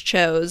Rose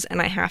chose,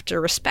 and I have to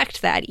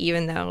respect that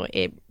even though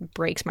it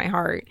breaks my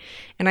heart.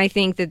 And I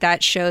think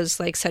that shows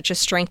like such a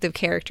strength of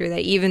character,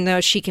 that even though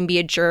she can be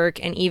a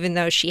jerk and even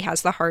though she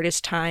has the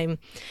hardest time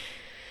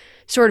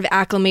sort of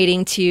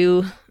acclimating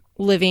to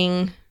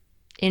living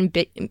in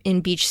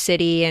Beach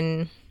City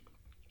and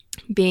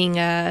being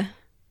a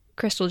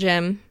Crystal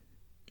Gem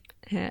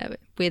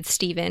with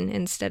Steven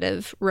instead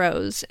of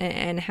Rose,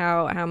 and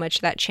how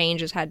much that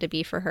change has had to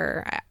be for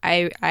her.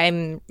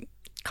 I'm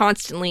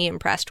constantly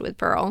impressed with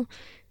Pearl,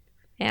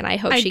 and I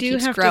hope she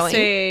keeps growing. I do have to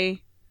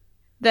say,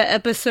 the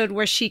episode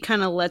where she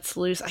kind of lets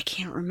loose, I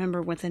can't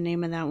remember what the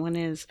name of that one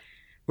is.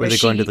 Where they're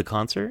going to the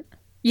concert?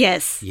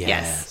 Yes.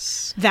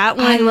 That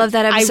one. I love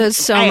that episode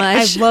so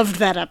much. I loved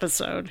that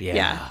episode.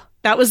 Yeah.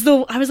 That was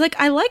I was like,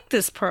 I like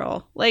this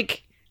Pearl.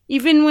 Like,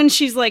 even when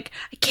she's like,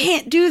 I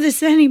can't do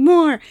this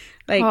anymore.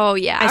 Like, oh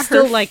yeah, I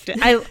still liked it.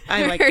 I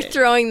liked her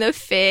throwing the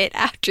fit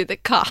after the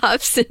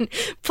cops and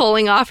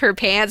pulling off her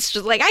pants,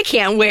 just like, I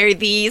can't wear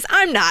these.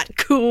 I'm not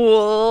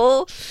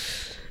cool.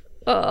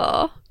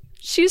 Oh,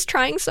 she was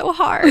trying so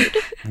hard.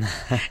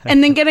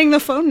 And then getting the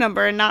phone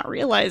number and not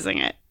realizing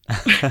it.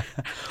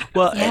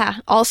 Well, yeah.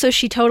 Also,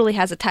 she totally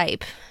has a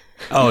type.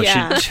 Oh,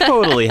 yeah. She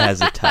totally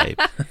has a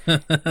type.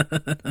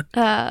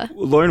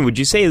 Lauren, would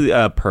you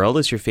say Pearl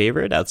is your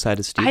favorite outside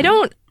of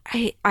Steven?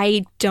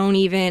 I don't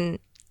even.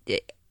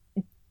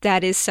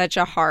 That is such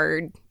a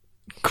hard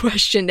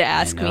question to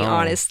ask me,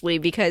 honestly,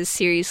 because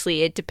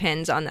seriously, it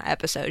depends on the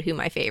episode who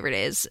my favorite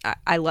is.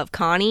 I love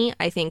Connie.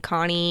 I think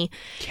Connie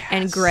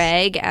and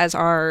Greg as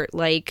our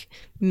like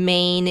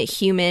main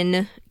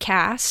human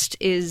cast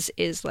is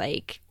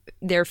like,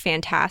 they're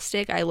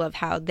fantastic. I love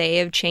how they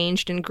have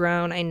changed and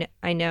grown.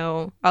 I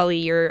know, Ollie,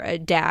 you're a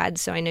dad,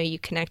 so I know you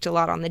connect a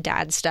lot on the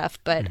dad stuff,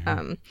 but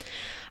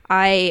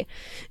I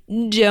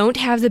don't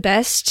have the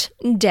best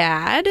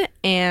dad,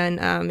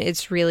 and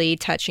it's really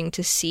touching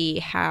to see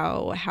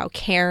how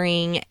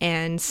caring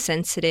and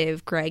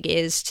sensitive Greg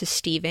is to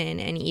Steven,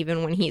 and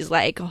even when he's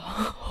like, oh,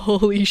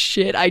 holy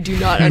shit, I do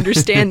not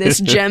understand this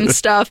gem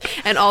stuff,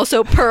 and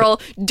also,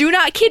 Pearl, do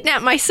not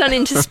kidnap my son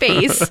into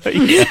space.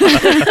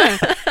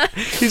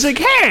 He's like,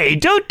 hey,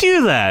 don't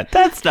do that.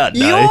 That's not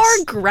nice.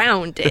 You're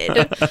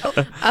grounded.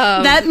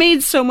 That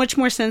made so much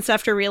more sense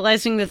after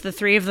realizing that the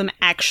three of them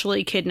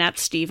actually kidnapped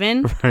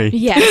Steven. Right.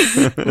 Yes,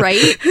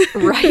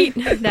 right.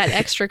 That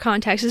extra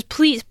context is,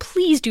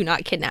 please do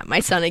not kidnap my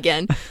son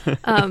again.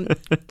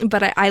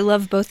 But I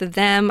love both of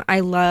them. I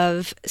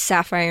love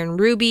Sapphire and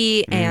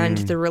Ruby and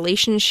the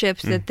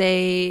relationships that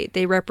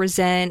they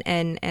represent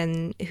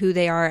and who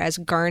they are as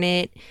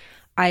Garnet.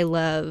 I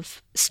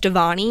love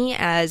Stevani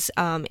as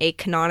a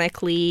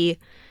canonically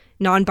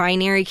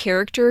non-binary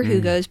character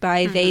who goes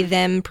by they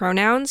them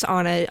pronouns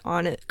on a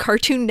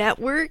Cartoon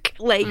Network.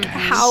 Like,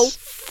 how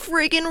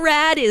friggin'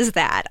 rad is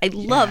that? I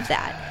love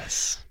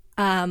that.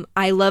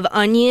 I love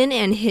Onion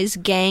and his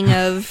gang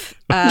of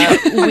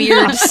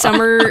weird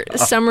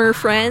summer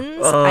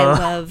friends. I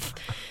love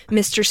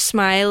Mr.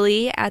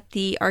 Smiley at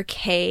the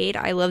arcade.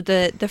 I love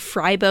the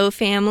Frybo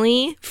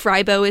family.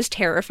 Frybo is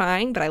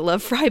terrifying, but I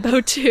love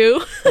Frybo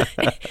too.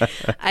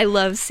 I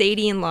love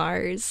Sadie and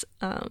Lars.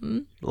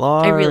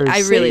 Lars, I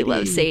really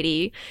love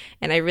Sadie,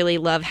 and I really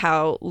love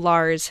how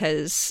Lars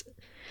has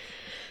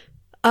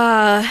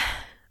had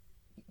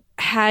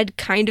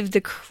kind of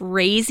the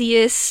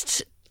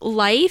craziest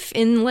life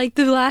in like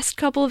the last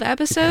couple of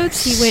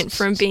episodes. He went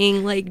from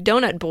being like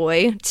donut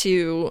boy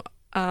to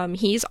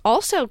he's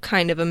also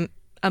kind of a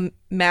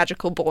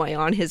magical boy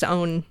on his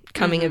own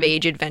coming of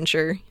age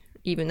adventure,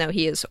 even though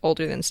he is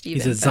older than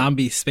Steven. He's a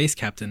zombie space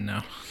captain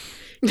now.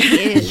 He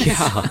is.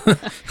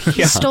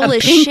 He stole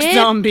his pink shit.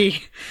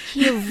 Zombie.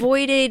 He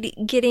avoided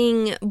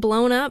getting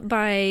blown up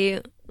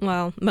by,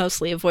 well,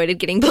 mostly avoided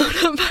getting blown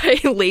up by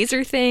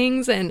laser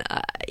things, and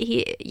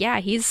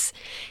he's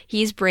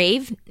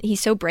brave. He's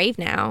so brave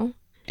now,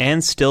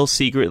 and still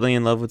secretly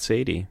in love with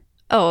Sadie.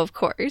 Oh, of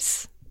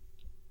course.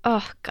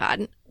 Oh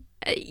God.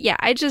 Yeah,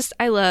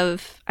 I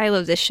love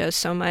this show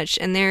so much,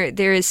 and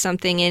there is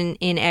something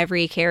in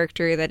every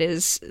character that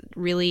is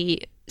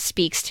really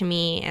speaks to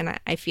me, and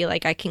I feel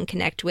like I can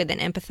connect with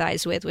and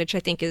empathize with, which I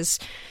think is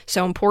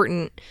so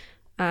important.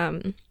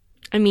 I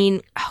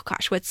mean, oh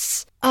gosh,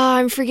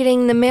 I'm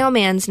forgetting the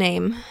mailman's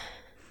name.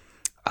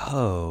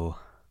 Oh,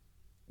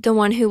 the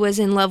one who was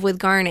in love with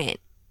Garnet.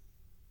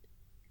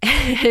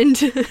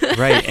 And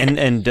Right,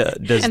 and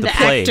does And the the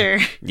play? actor.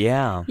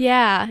 Yeah,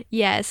 yeah,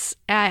 yes,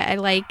 I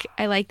like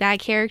that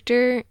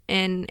character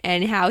and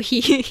how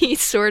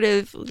he's sort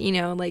of, you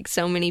know, like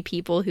so many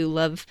people who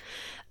love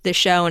the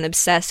show and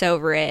obsess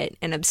over it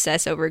and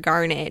obsess over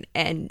Garnet,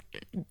 and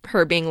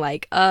her being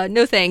like,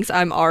 no thanks,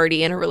 I'm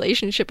already in a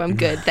relationship, I'm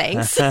good,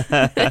 thanks.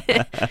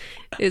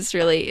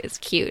 It's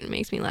cute. It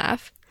makes me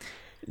laugh.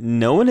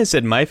 no one has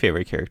said my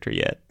favorite character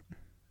yet.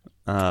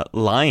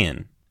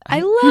 Lion.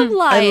 I love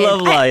Lion.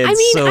 love Lion I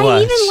mean, so I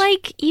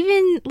much.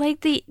 even like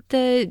the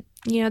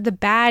you know, the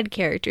bad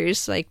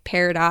characters like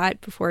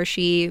Peridot before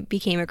she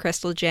became a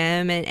crystal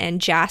gem, and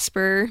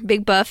Jasper,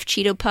 Big Buff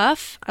Cheeto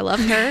Puff. I love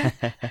her.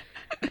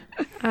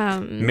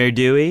 Mayor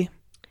Dewey.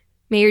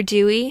 Mayor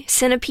Dewey,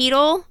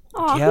 Centipedal.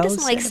 Oh, Yeah, who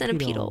doesn't like Centipedal.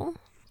 Centipedal?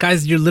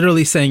 Guys, you're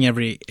literally saying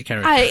every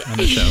character on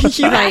the show.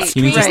 You asked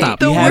You need me to stop.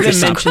 the You You haven't worst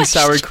worst mentioned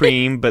question. sour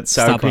cream, but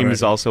sour Stop cream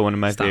is already. also one of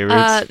my Stop.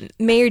 favorites.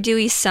 Mayor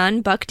Dewey's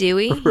son, Buck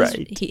Dewey.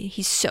 Right.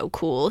 He's so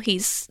cool.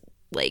 He's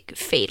like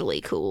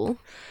fatally cool.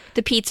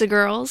 The Pizza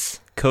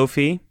Girls.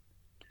 Kofi.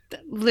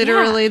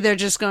 Literally, they're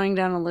just going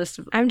down a list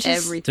of I'm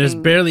just- everything. There's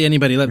barely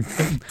anybody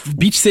left.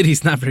 Beach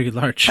City's not very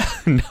large.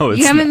 No, it's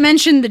You haven't not.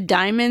 mentioned the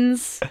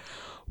diamonds.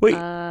 Wait,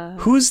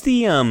 who's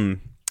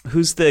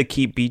the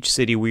Keep Beach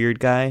City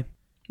weird guy?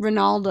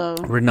 Ronaldo.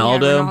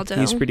 Ronaldo. Ronaldo.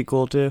 He's pretty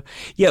cool too.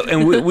 Yeah,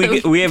 and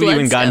we haven't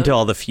even gotten to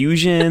all the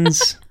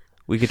fusions.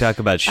 We could talk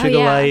about Oh, yeah.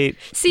 Sugarlight.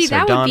 See,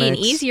 that would be an Sardonyx.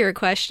 easier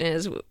question.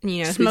 Is, you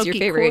know, who's Smoky your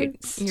favorite?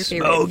 Quartz. Your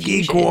favorite Smoky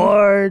fusion?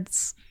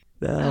 Quartz.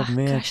 Oh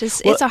man, Gosh,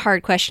 it's Well, a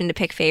hard question to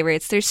pick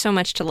favorites. There's so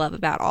much to love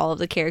about all of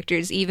the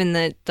characters, even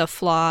the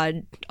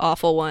flawed,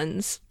 awful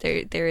ones.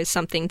 There is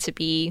something to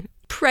be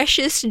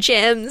precious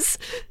gems,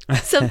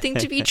 something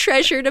to be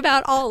treasured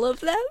about all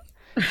of them.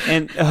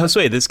 And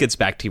Josue, this gets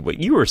back to what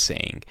you were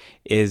saying,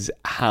 is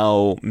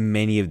how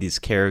many of these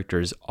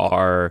characters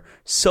are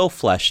so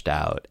fleshed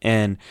out.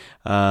 And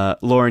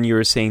Lauren, you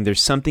were saying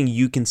there's something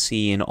you can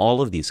see in all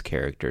of these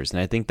characters, and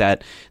I think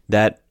that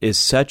is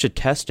such a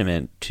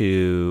testament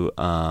to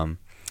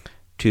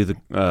the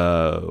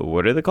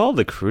what are they called,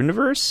 the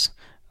Crooniverse?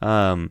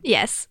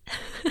 Yes.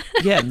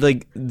 Yeah,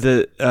 like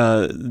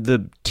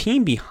the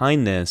team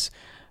behind this,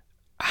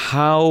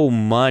 how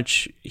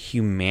much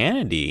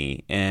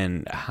humanity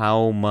and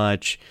how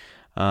much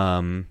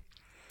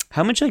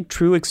like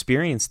true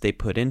experience they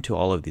put into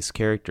all of these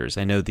characters.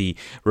 I know the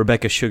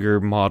Rebecca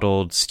Sugar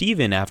modeled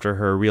Steven after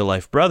her real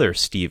life brother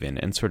Steven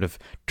and sort of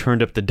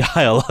turned up the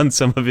dial on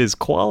some of his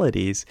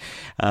qualities,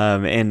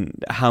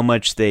 and how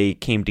much they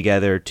came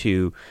together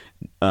to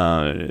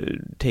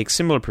take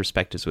similar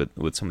perspectives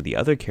with some of the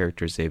other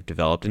characters they've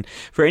developed. And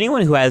for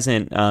anyone who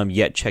hasn't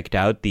yet checked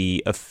out,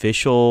 the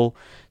official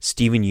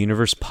Steven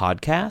Universe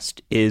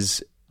podcast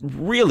is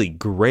really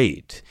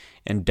great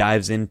and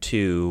dives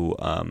into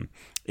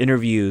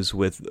interviews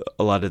with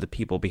a lot of the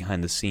people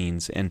behind the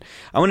scenes. And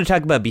I want to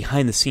talk about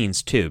behind the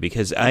scenes too,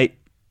 because I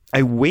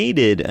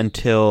waited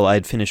until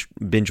I'd finished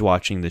binge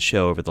watching the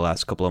show over the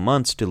last couple of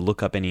months to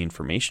look up any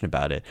information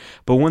about it.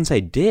 But once I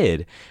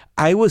did,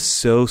 I was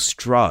so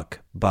struck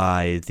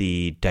by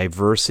the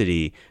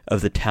diversity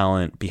of the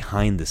talent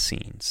behind the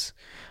scenes.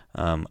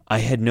 I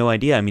had no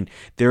idea. I mean,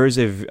 there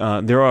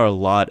are a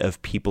lot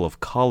of people of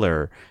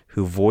color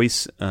who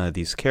voice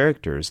these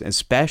characters.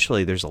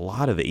 Especially, there's a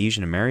lot of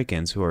Asian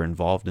Americans who are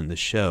involved in the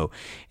show,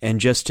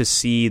 and just to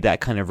see that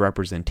kind of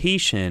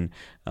representation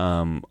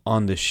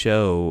on the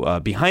show,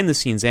 behind the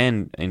scenes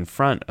and in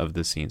front of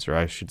the scenes, or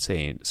I should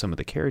say, some of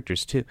the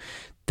characters too,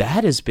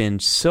 that has been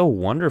so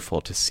wonderful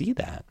to see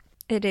that.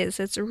 It is.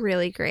 It's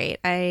really great.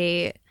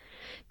 They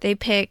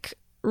pick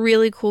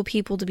really cool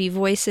people to be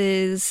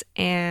voices,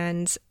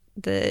 and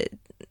the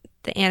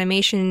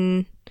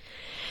animations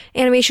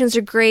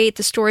are great.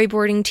 The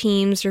storyboarding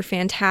teams are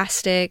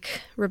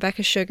fantastic.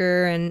 Rebecca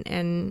Sugar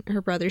and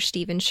her brother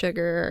Steven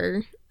Sugar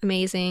are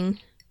amazing.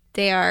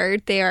 They are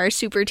a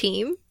super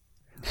team.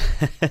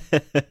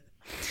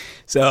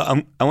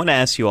 So I want to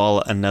ask you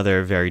all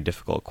another very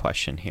difficult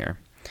question here,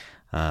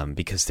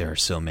 because there are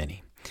so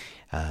many.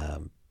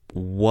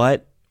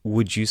 What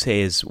would you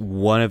say is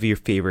one of your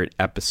favorite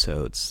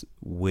episodes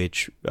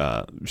which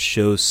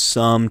shows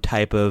some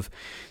type of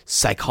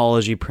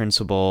psychology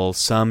principle,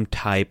 some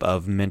type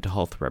of mental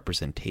health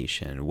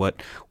representation?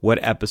 What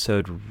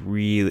episode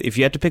really, if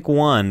you had to pick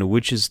one,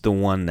 which is the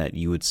one that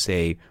you would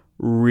say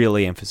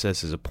really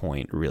emphasizes a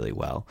point really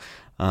well?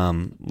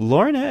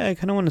 Lauren, I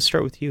kind of want to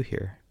start with you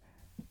here.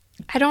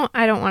 I don't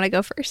want to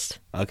go first.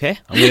 Okay,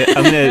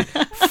 I'm gonna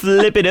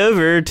flip it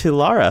over to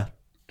Lara.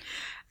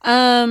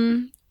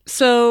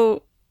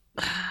 So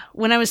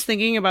when I was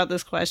thinking about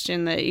this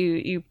question that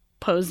you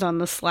posed on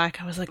the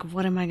Slack, I was like,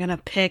 what am I going to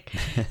pick?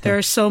 There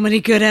are so many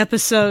good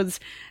episodes.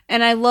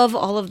 And I love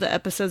all of the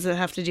episodes that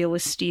have to deal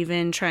with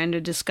Steven trying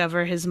to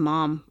discover his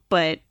mom.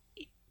 But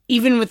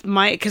even with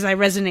because I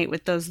resonate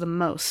with those the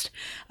most.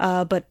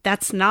 But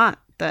that's not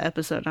the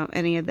episode,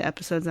 any of the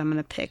episodes I'm going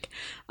to pick.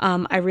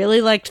 I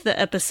really liked the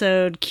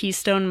episode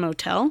Keystone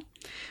Motel.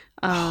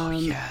 Oh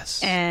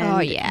yes. And Oh,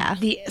 yeah.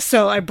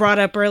 So I brought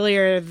up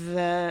earlier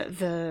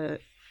the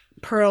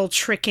Pearl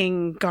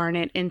tricking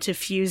Garnet into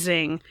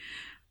fusing,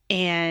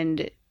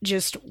 and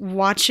just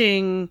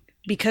watching,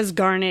 because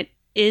Garnet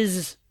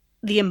is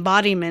the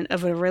embodiment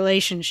of a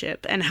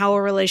relationship and how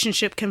a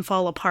relationship can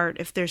fall apart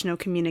if there's no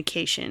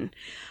communication.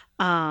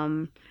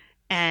 And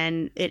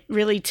it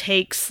really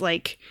takes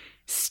like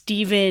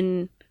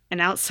Steven, an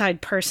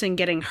outside person,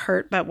 getting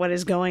hurt by what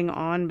is going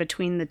on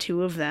between the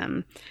two of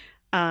them.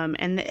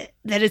 And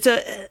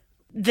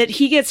that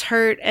he gets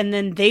hurt, and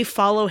then they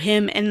follow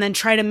him and then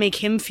try to make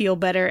him feel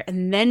better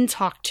and then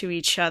talk to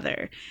each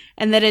other.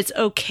 And that it's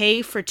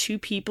okay for two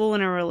people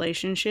in a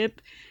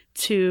relationship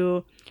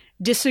to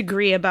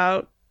disagree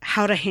about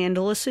how to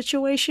handle a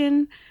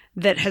situation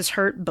that has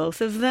hurt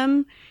both of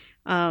them,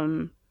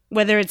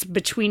 whether it's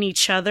between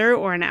each other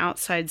or an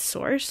outside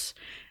source.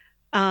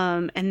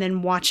 And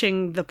then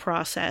watching the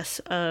process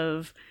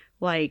of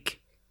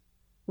like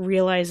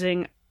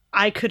realizing,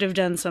 I could have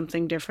done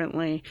something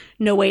differently.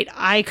 No, wait,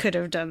 I could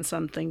have done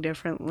something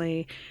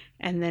differently.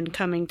 And then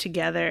coming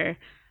together.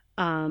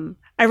 I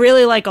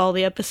really like all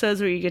the episodes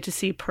where you get to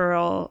see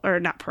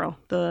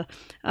the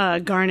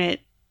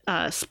Garnet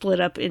split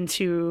up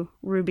into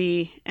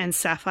Ruby and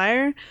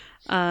Sapphire,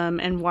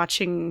 and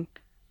watching,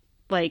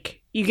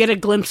 like, you get a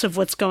glimpse of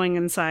what's going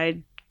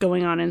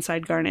on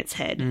inside Garnet's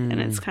head,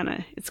 and it's kind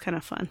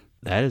of fun.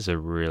 That is a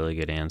really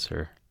good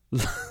answer.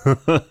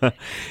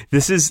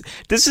 This is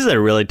a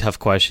really tough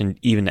question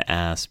even to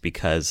ask,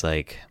 because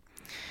like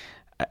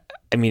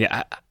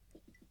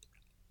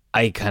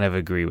I kind of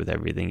agree with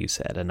everything you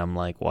said, and I'm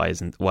like, why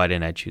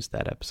didn't I choose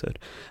that episode?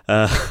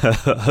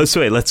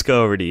 Josue, let's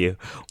go over to you.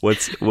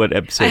 What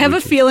episode? I have a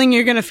feeling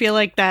you're gonna feel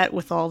like that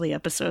with all the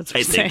episodes.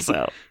 I think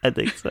so.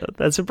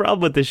 That's the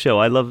problem with this show.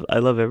 I love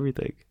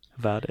everything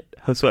about it.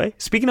 Josue,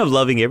 speaking of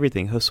loving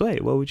everything,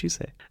 Josue, what would you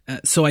say?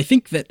 So I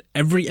think that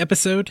every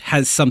episode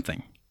has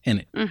something in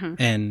it,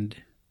 and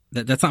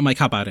that's not my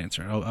cop-out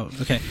answer.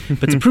 Okay.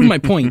 But to prove my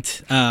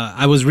point,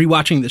 I was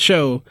rewatching the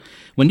show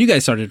when you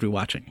guys started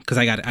rewatching, because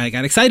I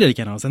got excited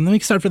again. I was like, let me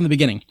start from the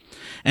beginning,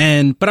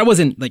 but I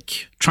wasn't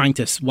like trying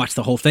to watch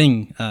the whole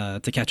thing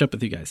to catch up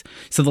with you guys.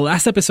 So the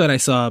last episode I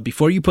saw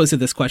before you posted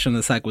this question on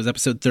the Slack was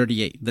episode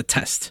 38, the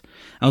test.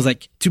 I was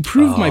like, to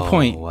prove my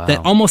point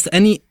that almost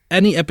any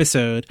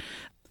episode,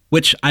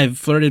 which I've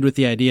flirted with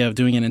the idea of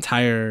doing an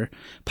entire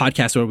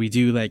podcast where we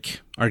do like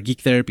our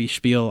geek therapy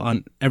spiel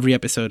on every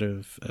episode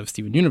of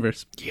Steven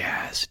Universe.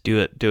 Yes, do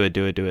it.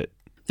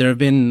 There have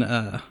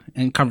been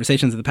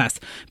conversations in the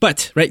past.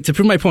 But, right, to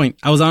prove my point,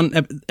 I was on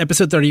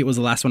episode 30. It was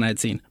the last one I had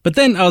seen. But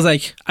then I was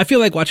like, I feel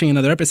like watching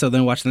another episode,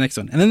 then watch the next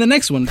one. And then the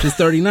next one, which is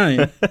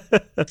 39,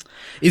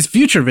 is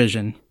Future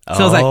Vision. So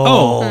I was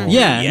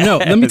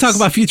like, let me talk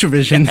about Future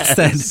Vision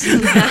instead.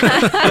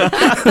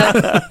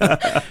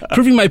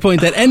 Proving my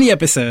point that any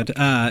episode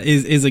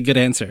is a good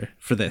answer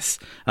for this.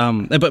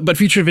 But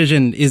Future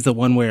Vision is the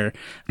one where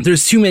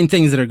there's two main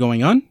things that are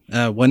going on.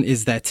 One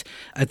is that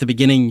at the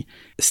beginning,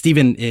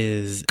 Steven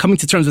is coming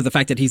to terms with the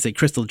fact that he's a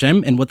crystal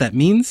gem and what that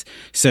means.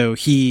 So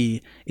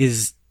he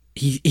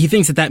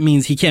thinks that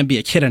means he can't be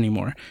a kid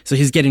anymore. So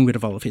he's getting rid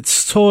of all of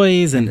his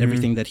toys and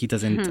everything that he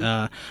doesn't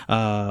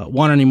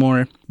want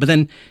anymore. But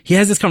then he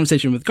has this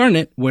conversation with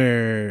Garnet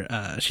where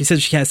she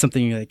says she has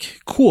something like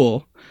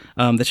cool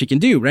that she can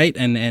do, right?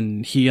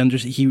 And he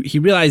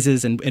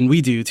realizes, and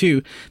we do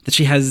too, that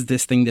she has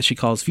this thing that she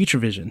calls future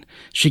vision.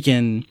 She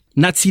can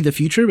not see the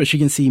future, but she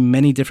can see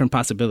many different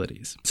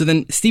possibilities. So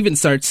then Steven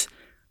starts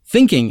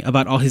thinking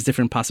about all his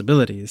different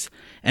possibilities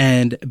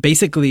and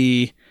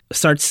basically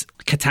starts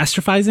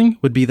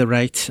catastrophizing would be the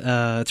right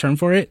term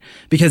for it,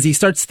 because he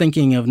starts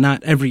thinking of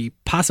not every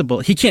possible,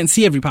 he can't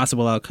see every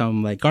possible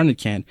outcome like Garnet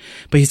can,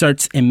 but he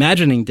starts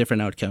imagining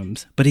different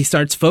outcomes, but he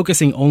starts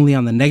focusing only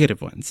on the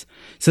negative ones.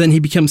 So then he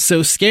becomes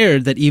so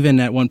scared that even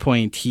at one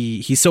point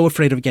he's so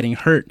afraid of getting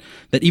hurt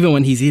that even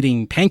when he's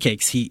eating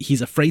pancakes,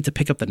 he's afraid to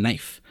pick up the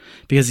knife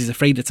because he's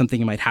afraid that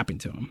something might happen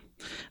to him.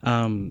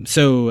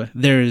 So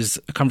there's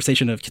a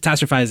conversation of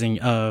catastrophizing,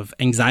 of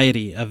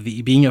anxiety, of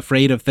the being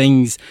afraid of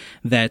things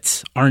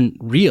that aren't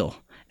real,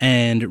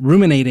 and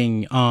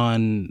ruminating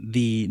on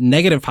the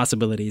negative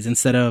possibilities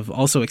instead of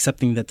also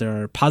accepting that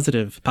there are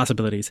positive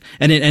possibilities.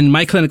 And in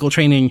my clinical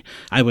training,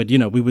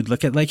 we would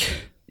look at like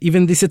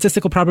even the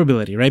statistical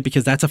probability, right?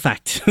 Because that's a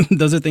fact.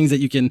 Those are things that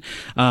you can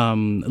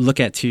look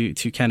at to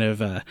kind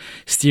of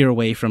steer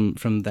away from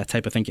that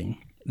type of thinking.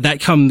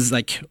 That comes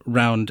like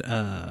round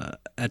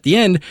at the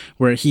end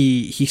where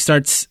he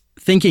starts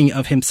thinking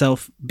of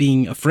himself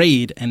being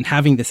afraid and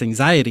having this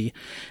anxiety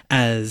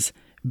as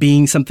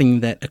being something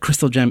that a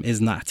crystal gem is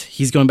not.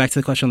 He's going back to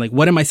the question, like,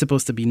 what am I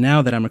supposed to be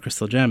now that I'm a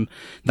crystal gem?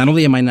 Not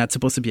only am I not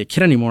supposed to be a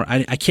kid anymore,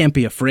 I can't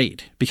be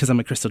afraid because I'm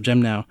a crystal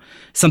gem now.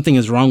 Something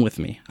is wrong with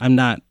me. I'm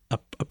not a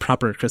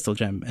proper crystal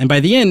gem. And by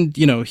the end,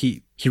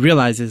 he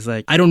realizes,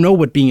 like, I don't know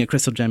what being a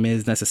crystal gem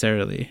is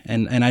necessarily.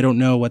 And I don't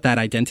know what that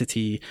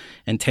identity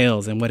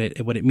entails and what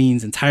it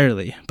means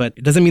entirely. But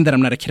it doesn't mean that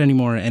I'm not a kid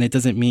anymore. And it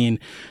doesn't mean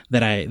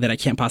that I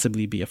can't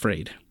possibly be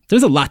afraid.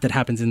 There's a lot that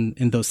happens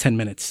in those 10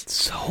 minutes.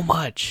 So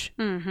much.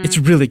 Mm-hmm. It's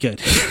really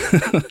good.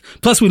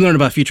 Plus, we learn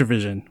about future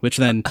vision, which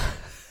then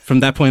from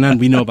that point on,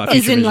 we know about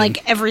Is Future in Vision.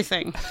 like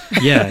everything.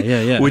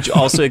 Yeah. Which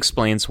also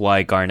explains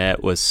why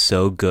Garnet was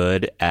so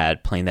good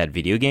at playing that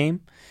video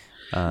game.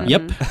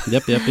 Yep.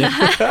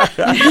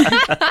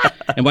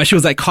 And why she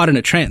was like caught in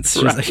a trance.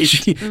 She was like,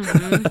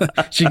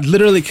 she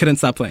literally couldn't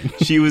stop playing.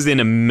 She was in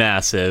a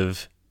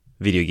massive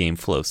video game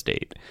flow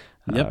state.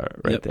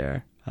 Yep.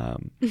 There.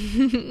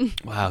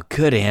 Wow,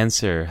 good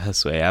answer,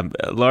 Josue.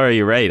 Laura,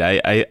 you're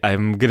right.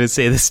 I'm gonna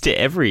say this to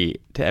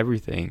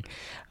everything.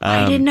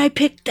 Why didn't I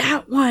pick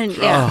that one?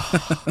 Yeah.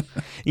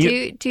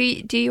 You-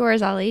 do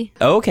yours, Ollie.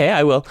 Okay,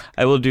 I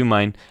will do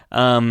mine.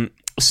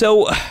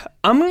 So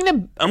I'm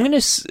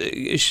gonna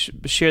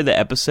share the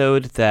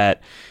episode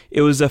that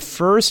it was the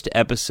first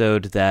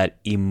episode that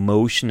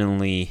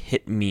emotionally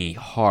hit me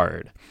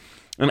hard,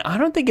 and I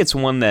don't think it's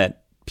one that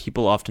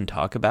people often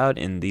talk about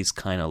in these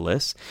kind of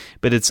lists,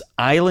 but it's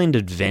Island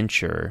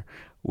Adventure,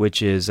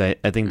 which is I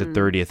think the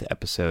 30th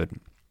episode,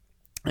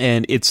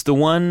 and it's the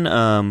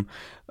one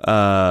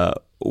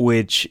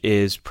which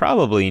is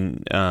probably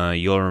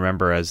you'll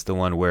remember as the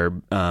one where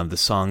the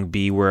song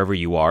 "Be Wherever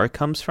You Are"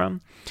 comes from.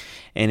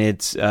 And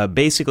it's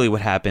basically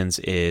what happens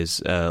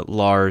is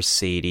Lars,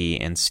 Sadie,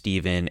 and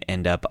Steven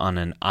end up on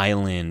an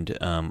island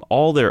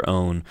all their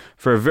own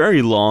for a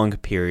very long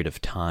period of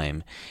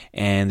time.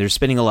 And they're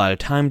spending a lot of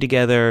time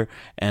together,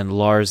 and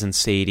Lars and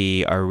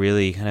Sadie are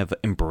really kind of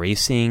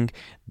embracing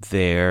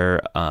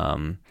their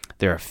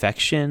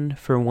affection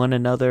for one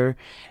another.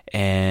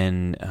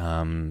 And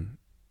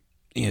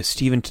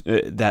Steven,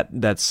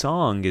 that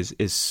song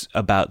is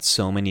about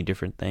so many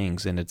different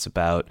things, and it's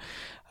about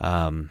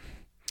kind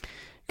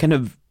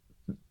of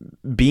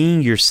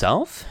being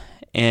yourself.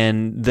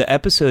 And the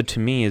episode to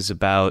me is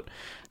about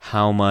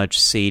how much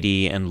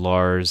Sadie and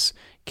Lars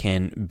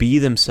can be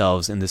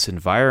themselves in this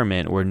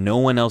environment where no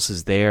one else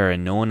is there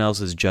and no one else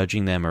is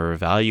judging them or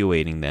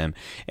evaluating them.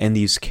 And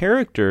these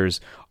characters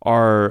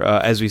are,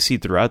 as we see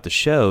throughout the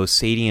show,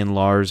 Sadie and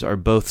Lars are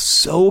both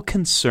so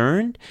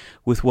concerned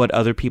with what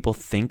other people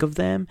think of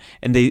them,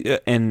 and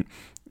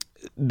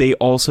they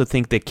also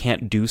think they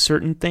can't do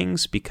certain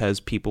things because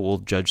people will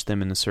judge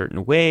them in a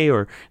certain way,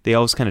 or they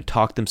always kind of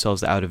talk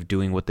themselves out of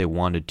doing what they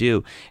want to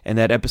do. And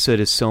that episode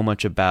is so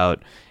much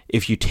about,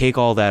 if you take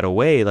all that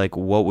away, like,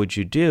 what would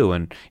you do?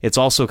 And it's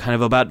also kind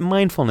of about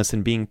mindfulness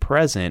and being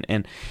present.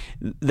 And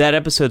that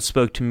episode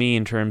spoke to me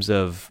in terms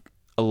of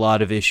a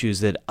lot of issues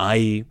that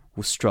I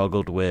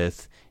struggled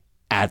with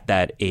at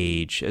that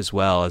age, as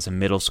well as a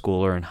middle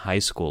schooler and high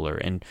schooler,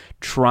 and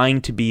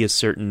trying to be a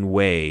certain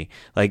way,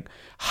 like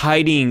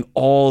hiding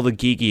all the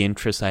geeky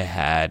interests I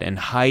had and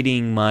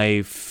hiding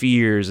my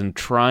fears and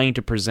trying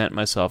to present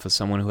myself as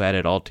someone who had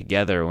it all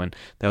together when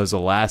that was the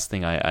last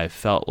thing I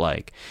felt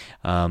like.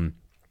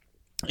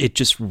 It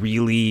just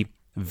really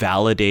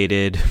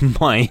validated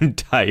my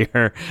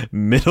entire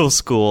middle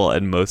school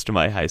and most of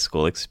my high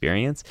school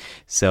experience.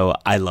 So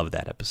I love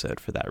that episode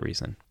for that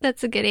reason.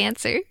 That's a good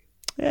answer.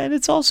 And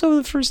it's also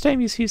the first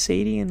time you see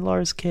Sadie and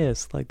Lars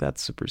kiss. Like, that's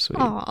super sweet.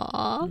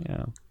 Aww.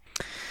 Yeah.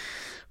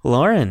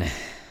 Lauren.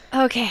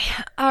 Okay.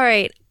 All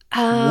right.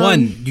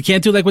 One. You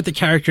can't do like with the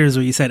characters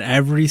where you said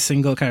every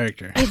single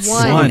character. It's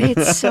one.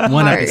 It's so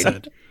one hard.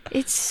 episode.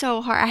 It's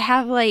so hard. I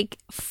have like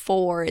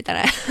 4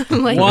 that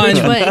I'm like, One.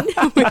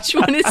 which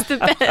one is the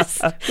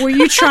best? Were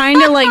you trying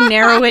to like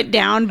narrow it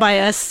down by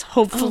us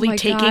hopefully my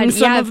taking God.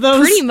 some Yeah, of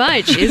those? pretty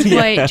much is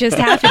what just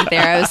happened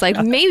there. I was like,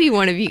 maybe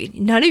one of you,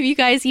 none of you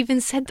guys even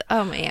said,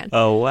 oh man.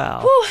 Oh,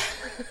 wow.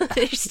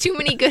 There's too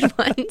many good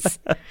ones.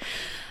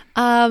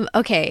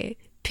 Okay.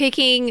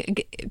 Picking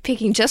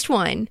just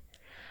one.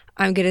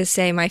 I'm going to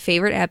say my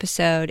favorite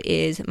episode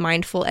is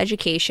Mindful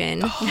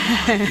Education with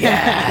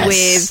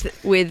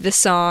the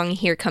song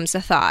Here Comes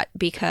the Thought,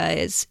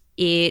 because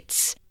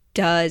it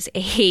does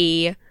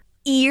a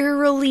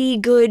eerily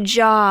good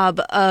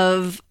job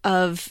of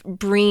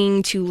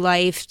bringing to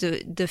life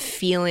the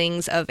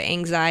feelings of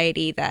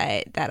anxiety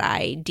that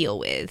I deal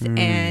with,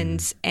 and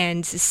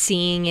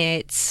seeing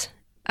it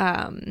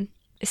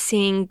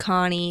seeing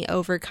Connie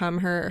overcome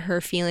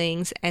her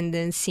feelings, and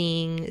then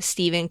seeing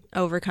Steven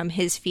overcome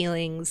his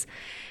feelings.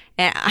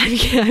 And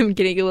I'm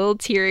getting a little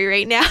teary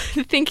right now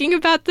thinking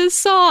about this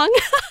song.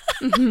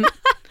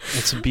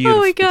 It's beautiful. Oh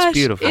my gosh, it's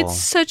beautiful. it's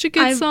such a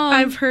good song.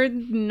 I've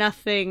heard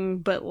nothing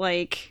but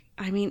like,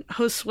 I mean,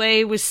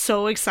 Josue was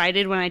so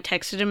excited when I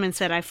texted him and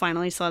said I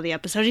finally saw the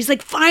episode. He's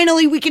like,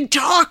 finally, we can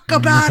talk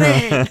about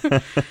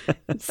it.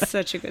 It's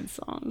such a good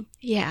song.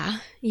 Yeah,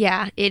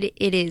 it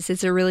is.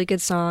 It's a really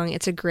good song.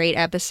 It's a great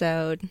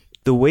episode.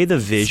 The way the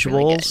It's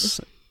really visuals,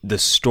 the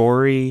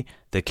story,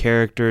 the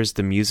characters,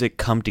 the music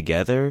come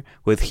together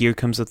with Here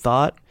Comes a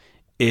Thought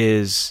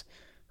is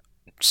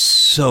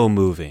so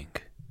moving.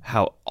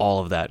 How all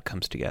of that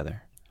comes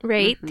together.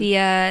 Right?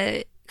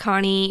 The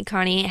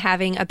Connie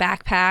having a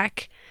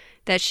backpack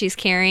that she's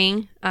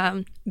carrying,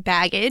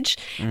 baggage,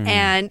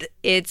 and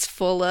it's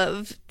full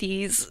of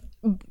these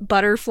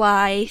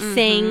butterfly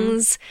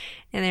things,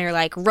 and they're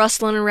like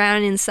rustling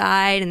around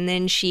inside, and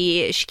then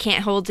she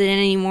can't hold it in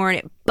anymore, and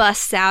it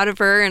busts out of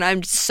her, and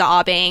I'm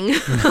sobbing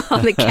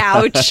on the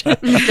couch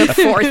the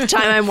fourth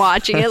time I'm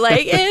watching it,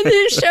 like, and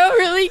this show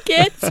really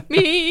gets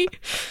me.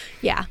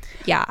 Yeah,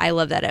 I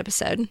love that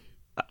episode.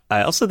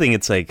 I also think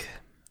it's like,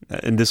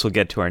 and this will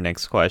get to our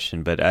next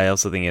question, but I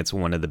also think it's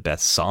one of the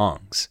best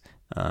songs.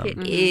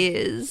 It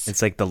is.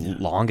 It's like the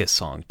longest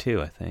song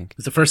too, I think.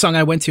 It's the first song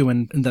I went to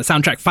when the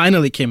soundtrack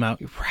finally came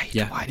out. Right.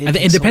 Yeah. Why did it And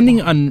take so depending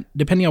long?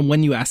 on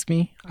when you ask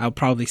me, I'll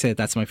probably say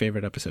that's my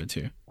favorite episode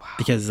too. Wow.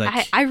 Because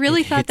like I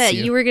really it thought hits that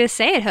you were going to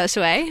say it,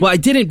 Josue. Well, I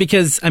didn't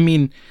because I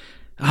mean,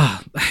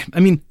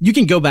 you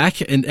can go back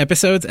in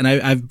episodes, and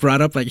I've brought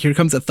up like "Here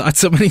Comes a Thought"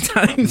 so many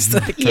times.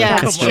 Like,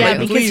 Yes, come on, yeah, like,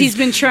 because please, he's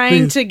been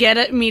trying please. to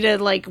get me to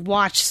like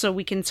watch so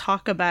we can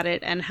talk about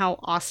it and how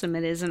awesome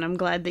it is, and I'm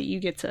glad that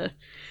you get to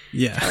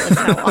Yeah, tell us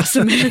how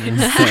awesome it is.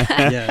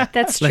 yeah.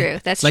 That's true.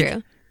 That's like,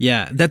 true.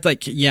 Yeah, that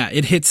like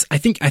it hits. I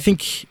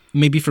think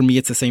maybe for me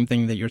it's the same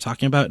thing that you're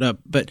talking about.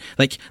 But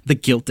like the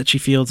guilt that she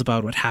feels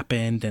about what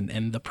happened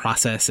and the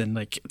process, and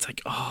like it's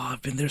like, oh,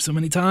 I've been there so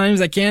many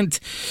times. I can't.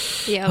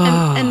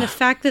 Yeah. And the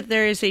fact that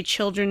there is a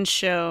children's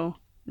show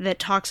that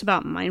talks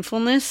about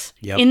mindfulness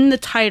Yep. in the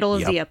title of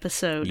Yep. the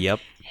episode Yep.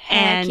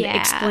 and Heck yeah.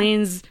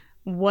 explains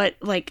what,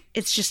 like,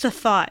 it's just a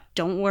thought.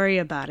 Don't worry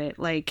about it.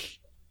 Like,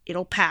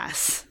 it'll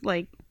pass.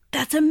 Like,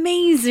 that's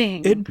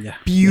amazing. It Yeah.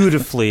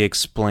 beautifully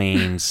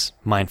explains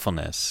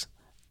mindfulness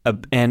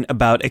and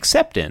about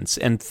acceptance,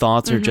 and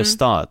thoughts are just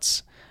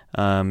thoughts.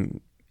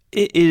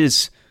 It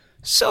is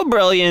so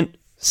brilliant,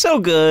 so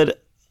good.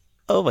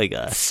 Oh my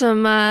gosh.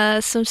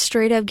 Some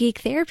straight up geek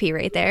therapy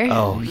right there.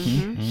 Oh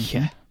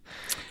yeah.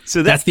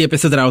 So That's the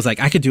episode that I was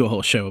like, I could do a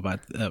whole show about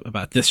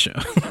this show.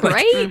 Like,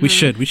 Right? We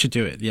should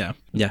do it. Yeah, love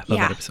Yeah.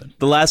 that episode.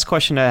 the last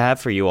question I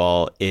have for you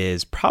all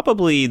is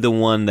probably the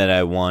one that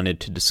I wanted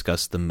to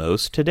discuss the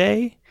most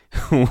today,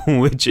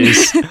 which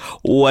is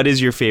what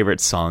is your favorite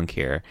song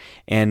here?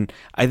 And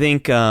I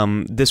think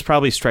this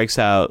probably strikes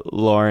out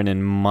Lauren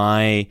and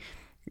my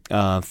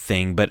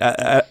thing, but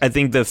I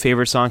think the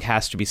favorite song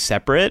has to be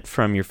separate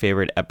from your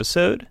favorite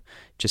episode,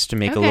 just to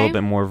make a little Okay.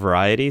 bit more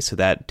variety. So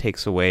that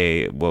takes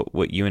away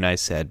what you and I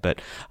said.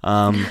 But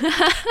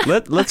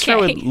let's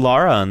start with Okay.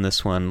 Laura on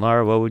this one.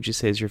 Laura, what would you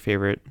say is your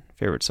favorite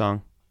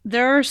song?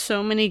 There are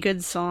so many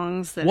good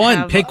songs that One,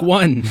 have, pick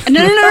one.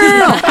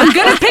 No. I'm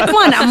gonna pick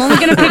one. I'm only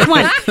gonna pick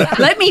one.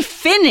 Let me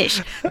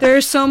finish. There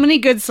are so many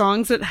good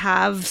songs that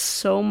have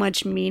so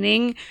much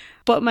meaning,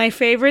 but my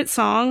favorite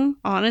song,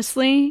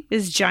 honestly,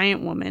 is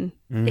 "Giant Woman."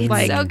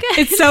 It's so good.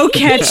 It's so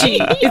catchy.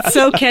 It's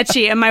so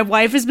catchy, and my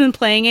wife has been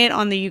playing it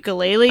on the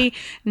ukulele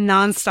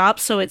nonstop,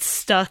 so it's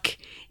stuck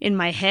in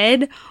my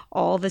head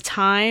all the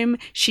time.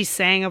 She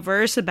sang a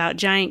verse about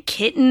giant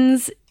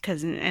kittens,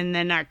 and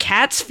then our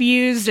cats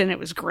fused, and it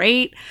was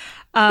great.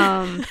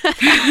 True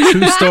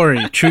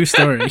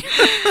story.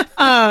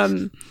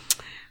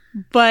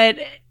 But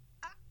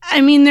I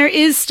mean, there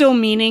is still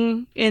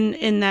meaning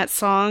in that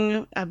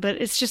song,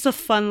 but it's just a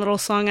fun little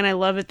song, and I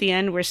love at the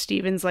end where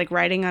Steven's like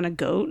riding on a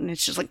goat, and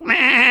it's just like,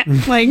 meh,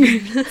 like,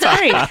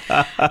 sorry,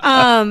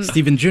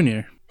 Stephen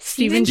Jr.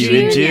 Steven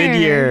Steven Jr.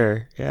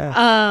 Junior.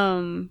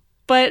 Yeah.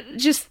 But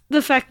just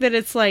the fact that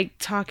it's like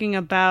talking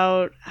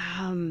about,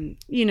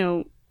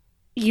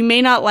 you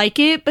may not like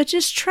it, but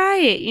just try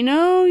it.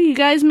 You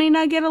guys may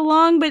not get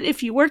along, but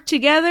if you work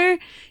together,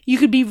 you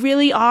could be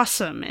really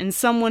awesome and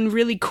someone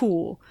really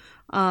cool.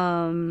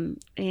 And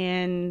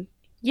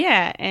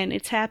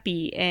it's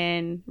happy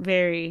and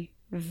very,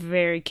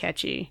 very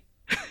catchy.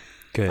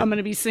 Good. I'm going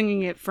to be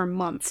singing it for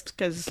months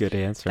because Good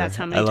answer. that's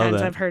how I many love times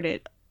that. I've heard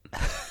it.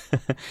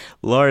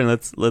 Lauren,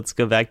 let's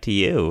go back to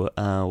you.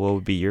 What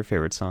would be your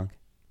favorite song?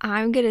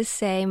 I'm going to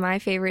say my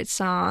favorite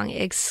song,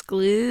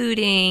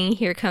 excluding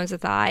Here Comes a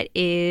Thought,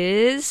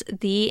 is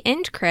the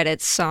end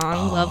credits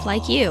song, Love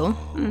Like You.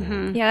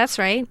 Mm-hmm. Yeah, that's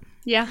right.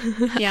 Yeah.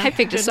 Yeah. I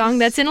picked a song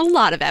that's in a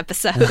lot of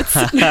episodes.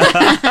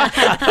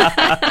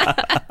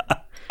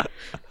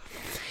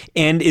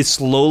 And is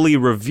slowly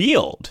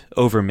revealed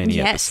over many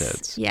Yes.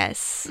 episodes.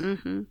 Yes.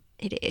 Mm-hmm.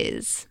 It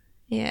is.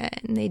 Yeah,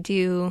 and they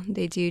do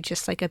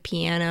just like a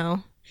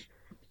piano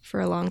for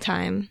a long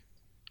time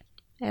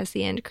as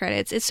the end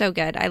credits. It's so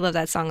good. I love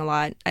that song a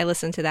lot. I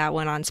listen to that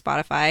one on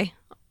Spotify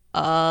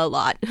a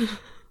lot.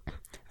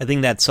 I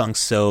think that song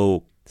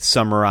so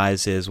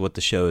summarizes what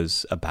the show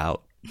is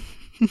about.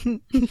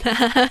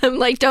 I'm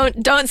like,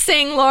 don't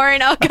sing,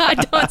 Lauren. Oh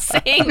God, don't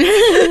sing.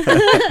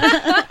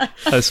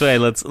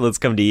 Josue, let's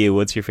come to you.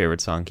 What's your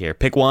favorite song here?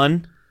 Pick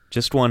one.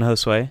 Just one,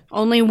 Josue.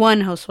 Only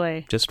one,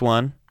 Josue. Just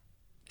one.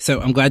 So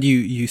I'm glad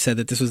you said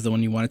that this was the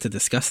one you wanted to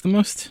discuss the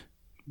most,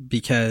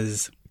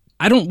 because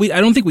I don't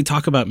think we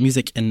talk about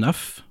music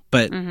enough.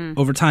 But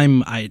over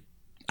time, I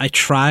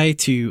try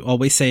to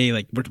always say,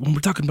 like, when we're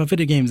talking about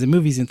video games and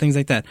movies and things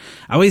like that,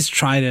 I always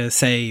try to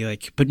say,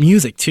 like, but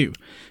music too,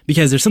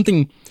 because there's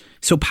something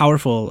so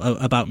powerful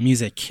about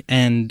music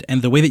and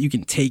the way that you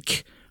can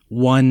take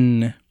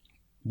one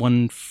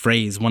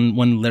phrase,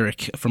 one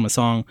lyric from a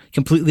song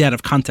completely out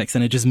of context,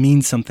 and it just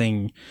means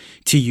something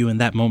to you in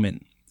that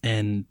moment.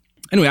 And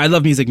anyway, I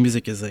love music.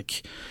 Music is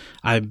like,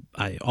 I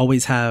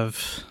always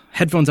have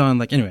headphones on.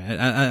 Like, anyway,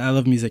 I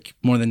love music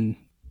more than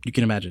you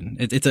can imagine.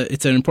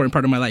 It's an important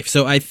part of my life.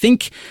 So I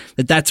think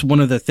that's one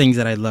of the things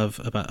that I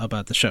love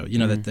about the show. You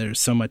know, that there's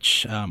so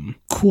much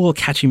cool,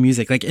 catchy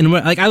music. Like,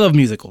 I love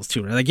musicals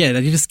too. Right? Like, yeah,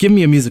 you just give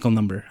me a musical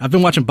number. I've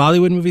been watching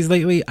Bollywood movies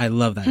lately. I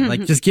love that.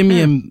 Like, just give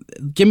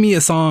me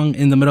a song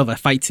in the middle of a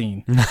fight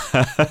scene, and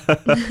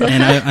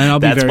I'll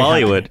be That's very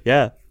Bollywood. happy.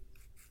 Yeah,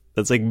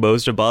 that's like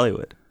most of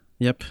Bollywood.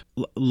 Yep.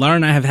 Laura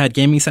and I have had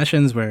gaming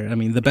sessions where, I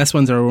mean, the best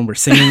ones are when we're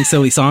singing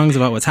silly songs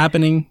about what's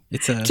happening.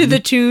 It's to the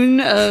tune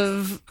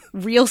of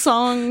real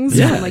songs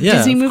from like yeah,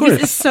 Disney of movies.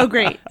 course. It's so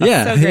great.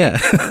 Yeah, so great.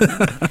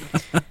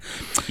 yeah.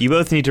 You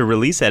both need to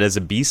release that as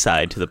a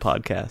B-side to the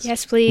podcast.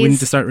 Yes, We need please.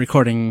 to start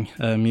recording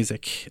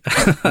music.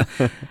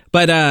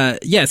 But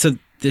yeah, so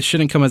this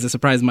shouldn't come as a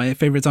surprise. My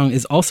favorite song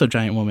is also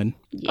Giant Woman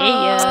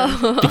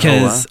Yeah.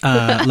 because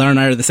Laura and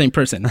I are the same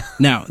person.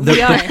 Now,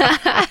 We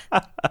are.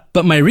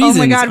 but my Oh reasons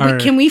my god, are...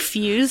 can we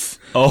fuse?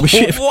 Oh,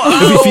 if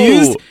we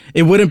fused,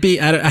 it wouldn't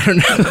be, I don't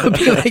know, it would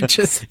be like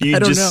just, I You'd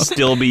don't just know.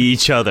 still be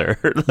each other.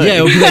 Yeah,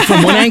 it would be like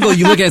from one angle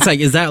you look at it, it's like,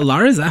 is that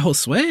Lara? Is that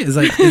Josue? Is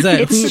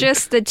that It's who?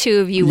 just the two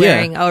of you Yeah.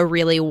 wearing a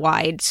really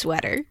wide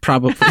sweater.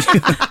 Probably.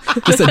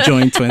 Just a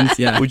joined twins,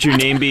 yeah. Would your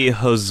name be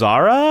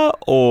Hozara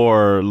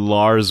or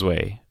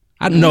Larsway?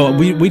 I don't know.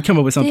 We'd come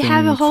up with something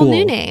have a whole cool.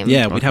 new name.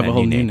 Yeah, we'd have Okay, a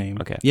whole new new name. name.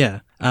 Okay. Yeah.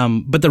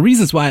 But the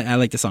reasons why I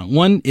like the song,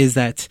 one is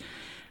that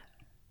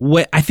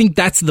what I think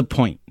that's the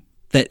point,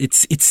 that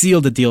it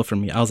sealed the deal for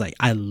me. I was like,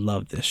 I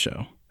love this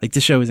show. Like,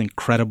 this show is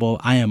incredible.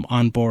 I am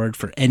on board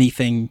for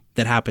anything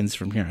that happens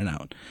from here on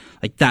out.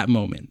 Like, that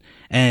moment.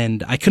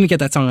 And I couldn't get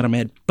that song out of my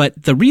head.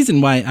 But the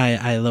reason why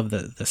I love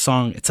the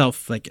song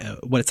itself, like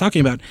what it's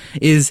talking about,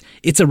 is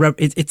it's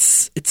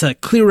a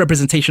clear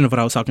representation of what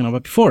I was talking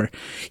about before.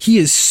 He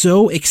is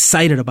so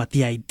excited about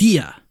the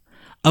idea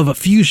of a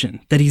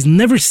fusion that he's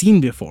never seen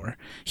before.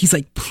 He's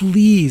like,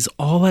 please,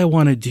 all I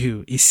want to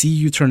do is see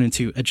you turn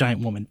into a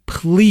giant woman.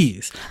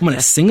 Please. I'm going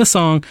to sing a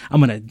song.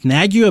 I'm going to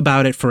nag you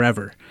about it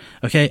forever.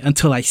 Okay?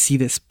 Until I see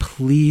this.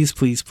 Please,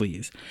 please,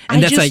 please.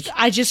 And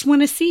I just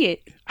want to see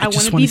it. I want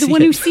just to wanna be the see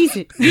one it. who sees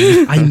it.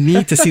 I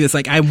need to see this.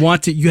 Like, I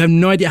want to, you have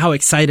no idea how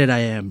excited I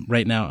am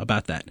right now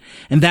about that.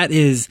 And that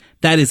is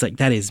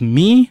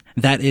me.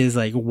 That is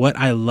like what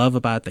I love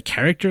about the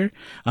character.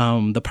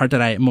 The part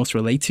that I most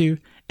relate to.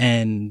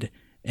 And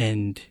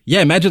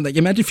yeah, imagine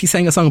if he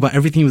sang a song about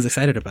everything he was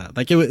excited about.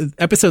 Like,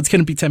 episodes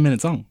couldn't be 10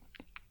 minutes long.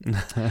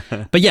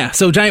 But yeah,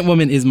 so Giant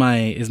Woman is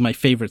my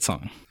favorite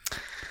song.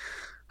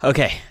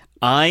 Okay.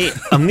 I'm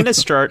going to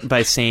start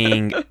by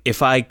saying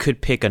if I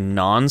could pick a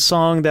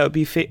non-song, that would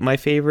be my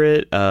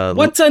favorite.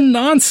 What's a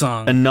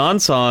non-song? A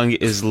non-song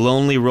is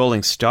Lonely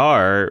Rolling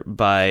Star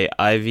by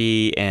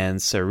Ivy and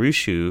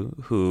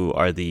Sarushu, who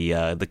are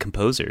the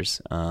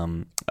composers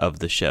of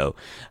the show.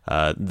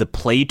 The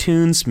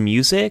Playtunes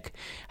music,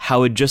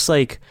 how it just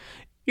like...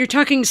 You're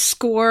talking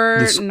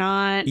score,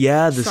 not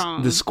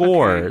song. The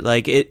score. Okay.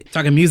 Like it...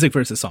 Talking music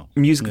versus song.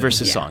 Music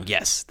versus song,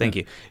 yes. Thank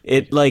you.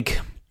 It like...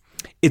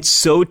 It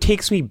so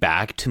takes me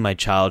back to my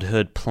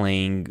childhood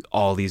playing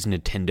all these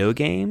Nintendo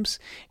games,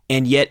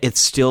 and yet it's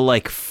still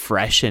like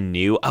fresh and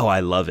new. Oh,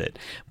 I love it.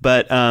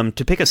 But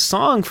to pick a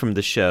song from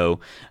the show,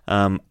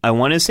 I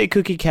want to say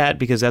Cookie Cat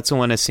because that's the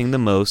one I sing the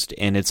most,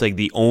 and it's like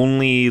the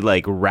only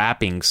like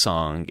rapping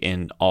song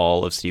in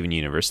all of Steven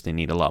Universe. They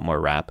need a lot more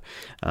rap.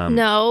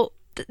 No,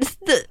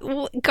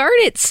 the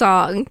Garnet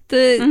song.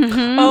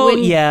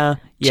 Yeah.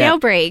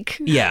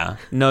 Jailbreak. Yeah.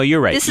 No, you're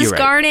right. This you're is right.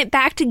 Garnet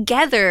back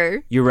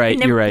together. You're right.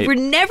 You're right. We're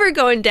never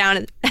going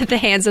down at the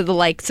hands of the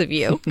likes of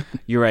you.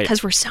 You're right.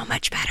 Because we're so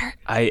much better.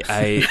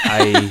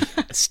 I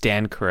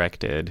stand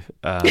corrected.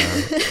 Lauren,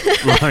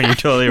 you're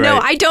totally right. No,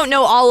 I don't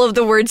know all of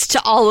the words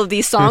to all of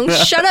these songs.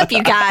 Shut up,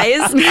 you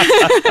guys.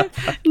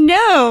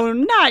 No,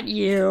 not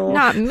you.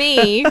 Not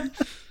me.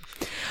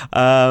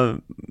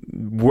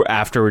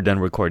 After we're done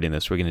recording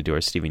this, we're going to do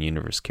our Steven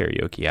Universe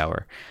karaoke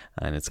hour,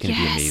 and it's going to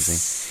be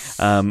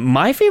amazing.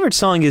 My favorite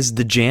song is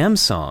the Jam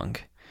song.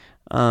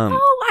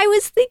 I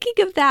was thinking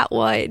of that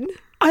one.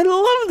 I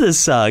love this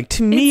song.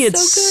 To me,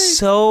 It's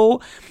so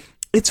good.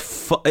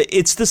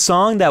 it's the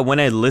song that when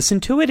I listen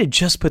to it, it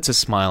just puts a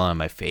smile on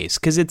my face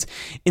because it's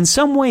in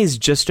some ways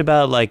just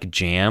about like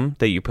jam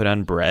that you put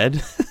on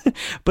bread,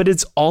 but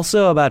it's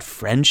also about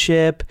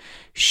friendship,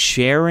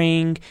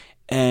 sharing,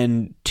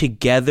 and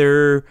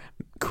together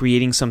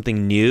creating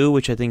something new,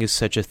 which I think is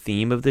such a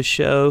theme of the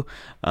show.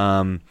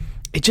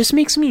 It just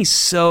makes me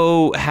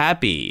so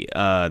happy.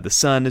 The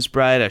sun is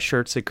bright, our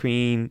shirts are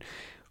green.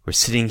 We're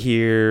sitting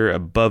here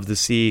above the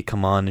sea.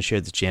 Come on and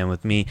share this jam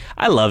with me.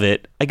 I love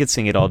it. I could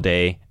sing it all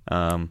day.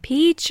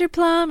 Peach or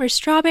plum or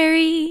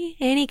strawberry,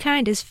 any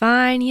kind is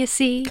fine, you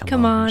see.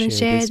 Come on and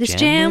share this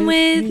jam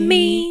with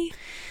me.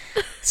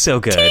 So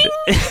good.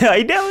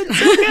 I know, it's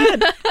so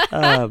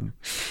good.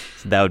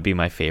 So that would be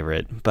my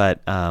favorite.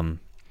 But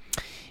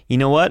You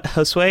know what,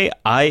 Josue?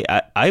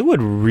 I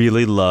would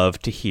really love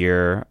to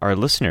hear our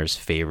listeners'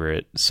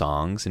 favorite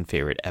songs and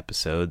favorite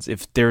episodes.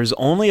 If there's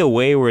only a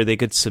way where they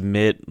could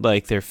submit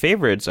like their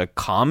favorites, a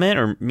comment,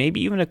 or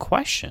maybe even a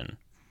question.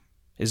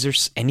 Is there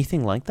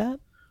anything like that?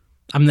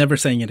 I'm never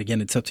saying it again.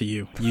 It's up to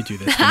you. You do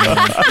this.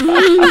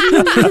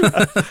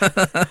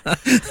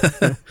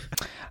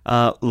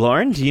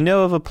 Lauren, do you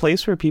know of a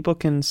place where people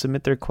can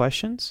submit their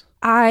questions?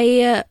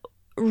 I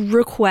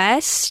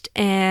request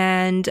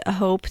and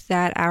hope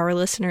that our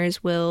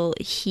listeners will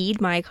heed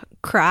my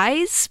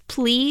cries.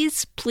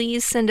 Please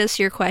send us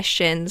your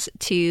questions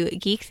to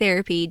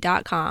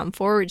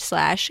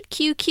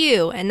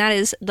geektherapy.com/QQ. And that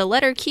is the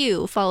letter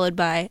Q followed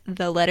by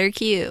the letter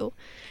Q.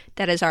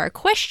 That is our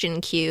question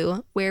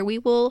queue where we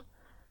will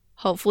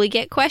hopefully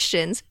get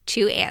questions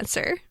to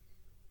answer.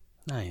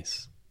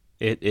 Nice.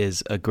 It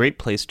is a great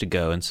place to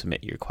go and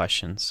submit your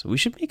questions. We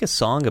should make a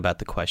song about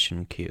the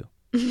question queue.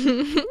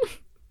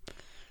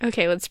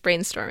 Okay, let's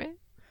brainstorm it.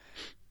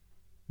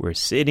 We're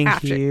sitting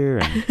here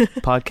and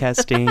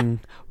podcasting.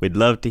 We'd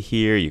love to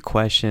hear your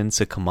questions,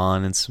 so come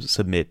on and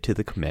submit to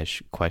the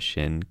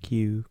question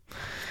queue.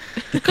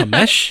 The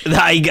Kamesh?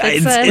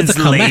 It's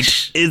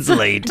late. It's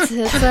late.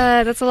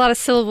 That's a lot of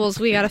syllables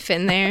we gotta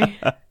fit in there.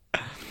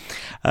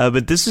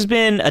 But this has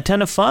been a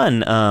ton of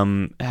fun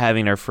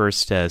having our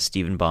first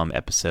Stephen Baum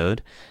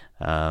episode.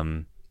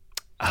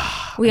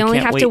 We only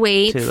have to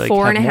wait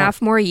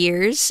 4.5 more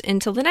years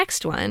until the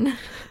next one.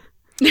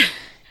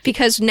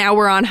 Because now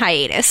we're on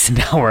hiatus.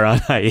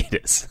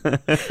 Guys,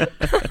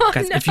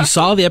 if you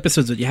saw the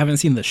episodes but you haven't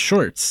seen the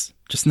shorts,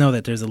 just know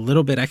that there's a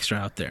little bit extra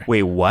out there.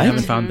 Wait, what? I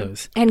haven't found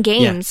those. And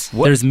games.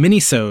 Yeah. There's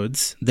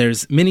minisodes.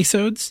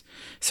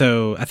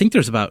 So I think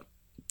there's about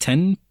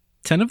 10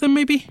 of them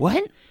maybe.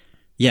 What?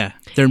 Yeah,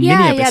 they're mini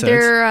episodes. Yeah,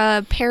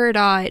 they're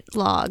Peridot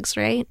logs,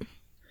 right?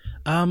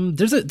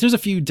 There's a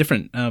few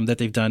different that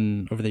they've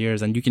done over the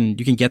years, and you can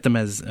get them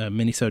as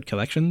minisode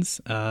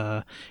collections.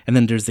 And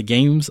then there's the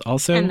games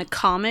also, and the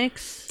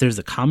comics. There's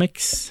the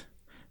comics.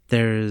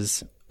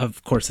 There's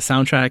of course the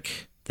soundtrack.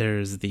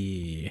 There's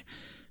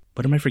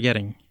what am I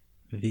forgetting?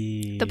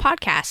 The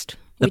podcast.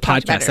 The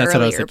podcast. That's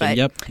what I was thinking.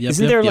 Yep.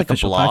 Isn't there like a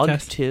blog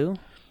podcast too?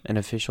 An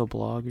official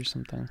blog or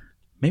something?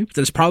 Maybe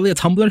there's probably a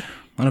Tumblr,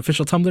 an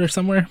official Tumblr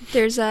somewhere.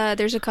 There's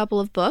a couple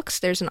of books.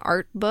 There's an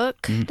art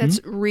book that's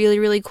really,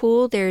 really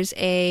cool. There's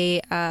a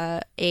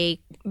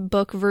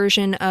book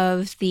version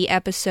of the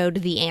episode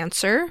The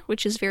Answer,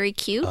 which is very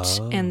cute.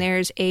 Oh. And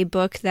there's a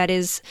book that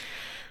is,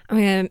 I'm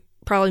going to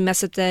probably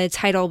mess up the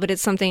title, but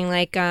it's something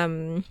like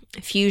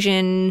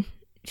Fusion,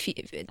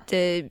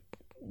 the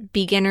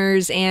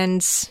Beginners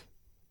and,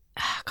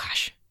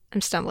 I'm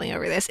stumbling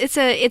over this. It's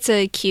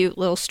a cute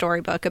little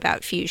storybook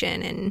about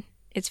fusion, and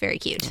it's very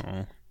cute.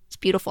 Aww. It's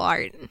beautiful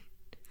art.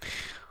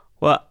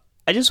 Well,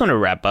 I just want to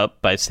wrap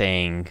up by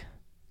saying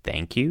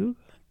thank you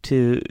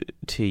to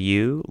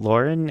you,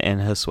 Lauren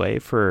and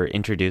Josue, for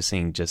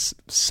introducing just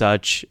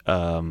such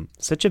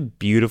a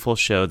beautiful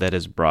show that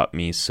has brought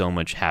me so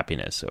much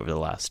happiness over the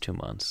last 2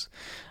 months.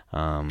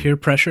 Peer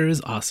pressure is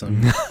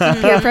awesome.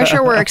 Peer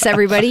pressure works,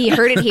 everybody. You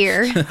heard it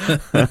here.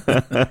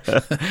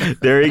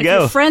 There you go.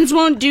 If your friends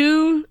won't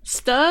do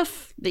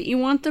stuff that you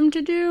want them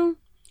to do,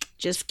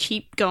 just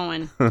keep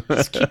going.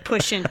 Just keep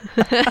pushing.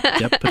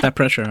 Yep, put that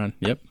pressure on.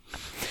 Yep.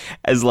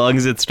 As long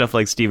as it's stuff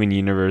like Steven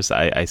Universe,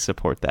 I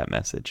support that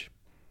message.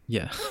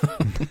 Yeah.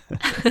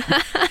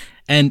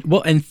 And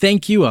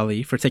thank you,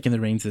 Ali, for taking the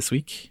reins this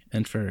week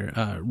and for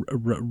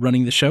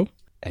running the show.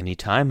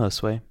 Anytime,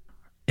 Josue.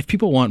 If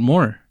people want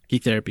more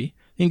Geek Therapy,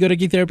 you can go to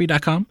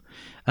geektherapy.com,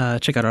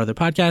 check out our other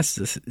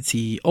podcasts,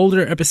 see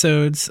older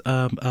episodes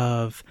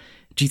of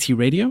GT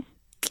Radio,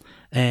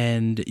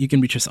 and you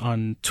can reach us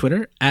on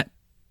Twitter at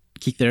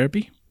Geek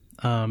Therapy.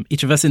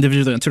 Each of us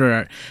individually on Twitter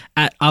are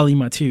at Ali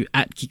Matu,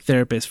 at Geek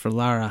Therapist for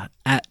Lara,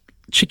 at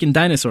Chicken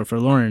Dinosaur for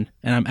Lauren,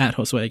 and I'm at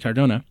Josue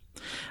Cardona.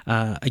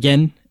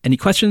 Again, any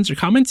questions or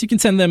comments, you can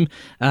send them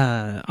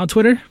on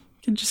Twitter. You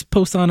can just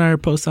post on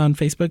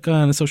Facebook,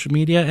 on social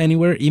media,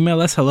 anywhere. Email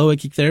us,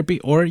 hello@Geek Therapy,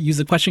 or use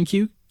the question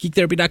queue,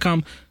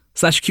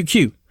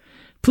 geektherapy.com/QQ.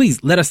 Please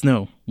let us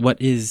know what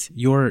is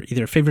your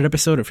either favorite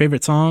episode or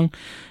favorite song.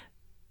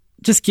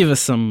 Just give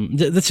us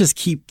let's just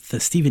keep the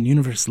Steven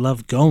Universe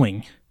love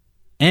going.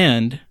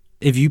 And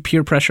if you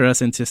peer pressure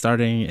us into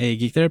starting a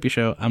Geek Therapy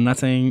show, I'm not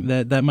saying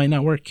that might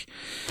not work.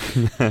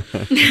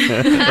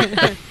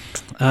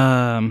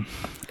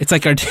 It's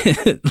like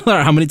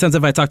Laura, how many times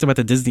have I talked about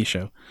the Disney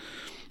show?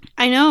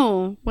 I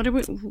know. What am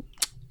I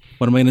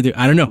going to do?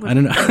 I don't know. I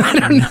don't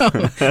know.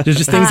 There's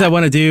just things I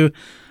want to do.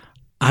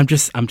 I'm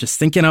just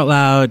thinking out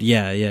loud.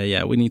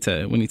 Yeah. We need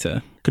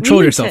to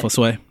control yourself,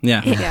 Josue.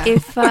 Yeah.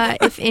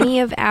 If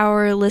any of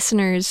our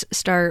listeners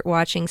start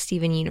watching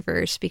Steven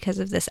Universe because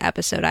of this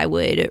episode, I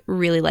would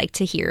really like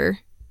to hear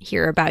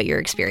about your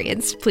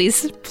experience.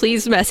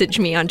 Please message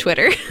me on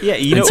Twitter.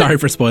 Yeah, sorry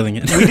for spoiling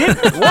it.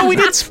 We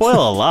did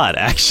spoil a lot,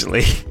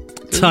 actually.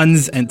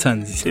 Tons and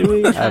tons. Did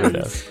we? I don't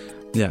know.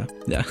 Yeah.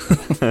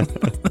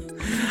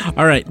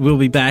 All right, we'll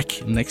be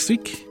back next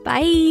week.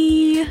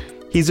 Bye.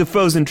 He's a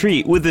frozen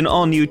treat with an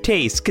all-new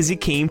taste because he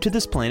came to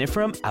this planet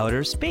from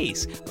outer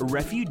space, a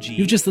refugee.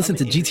 You've just listened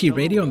to GT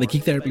Radio on the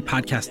Geek Therapy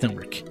Podcast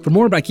Network. For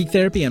more about Geek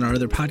Therapy and our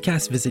other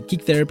podcasts, visit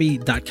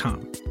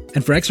geektherapy.com.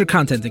 And for extra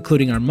content,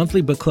 including our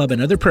monthly book club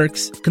and other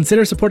perks,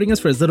 consider supporting us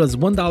for as little as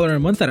 $1 a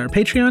month at our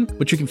Patreon,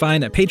 which you can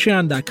find at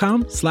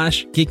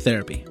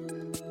patreon.com/geektherapy.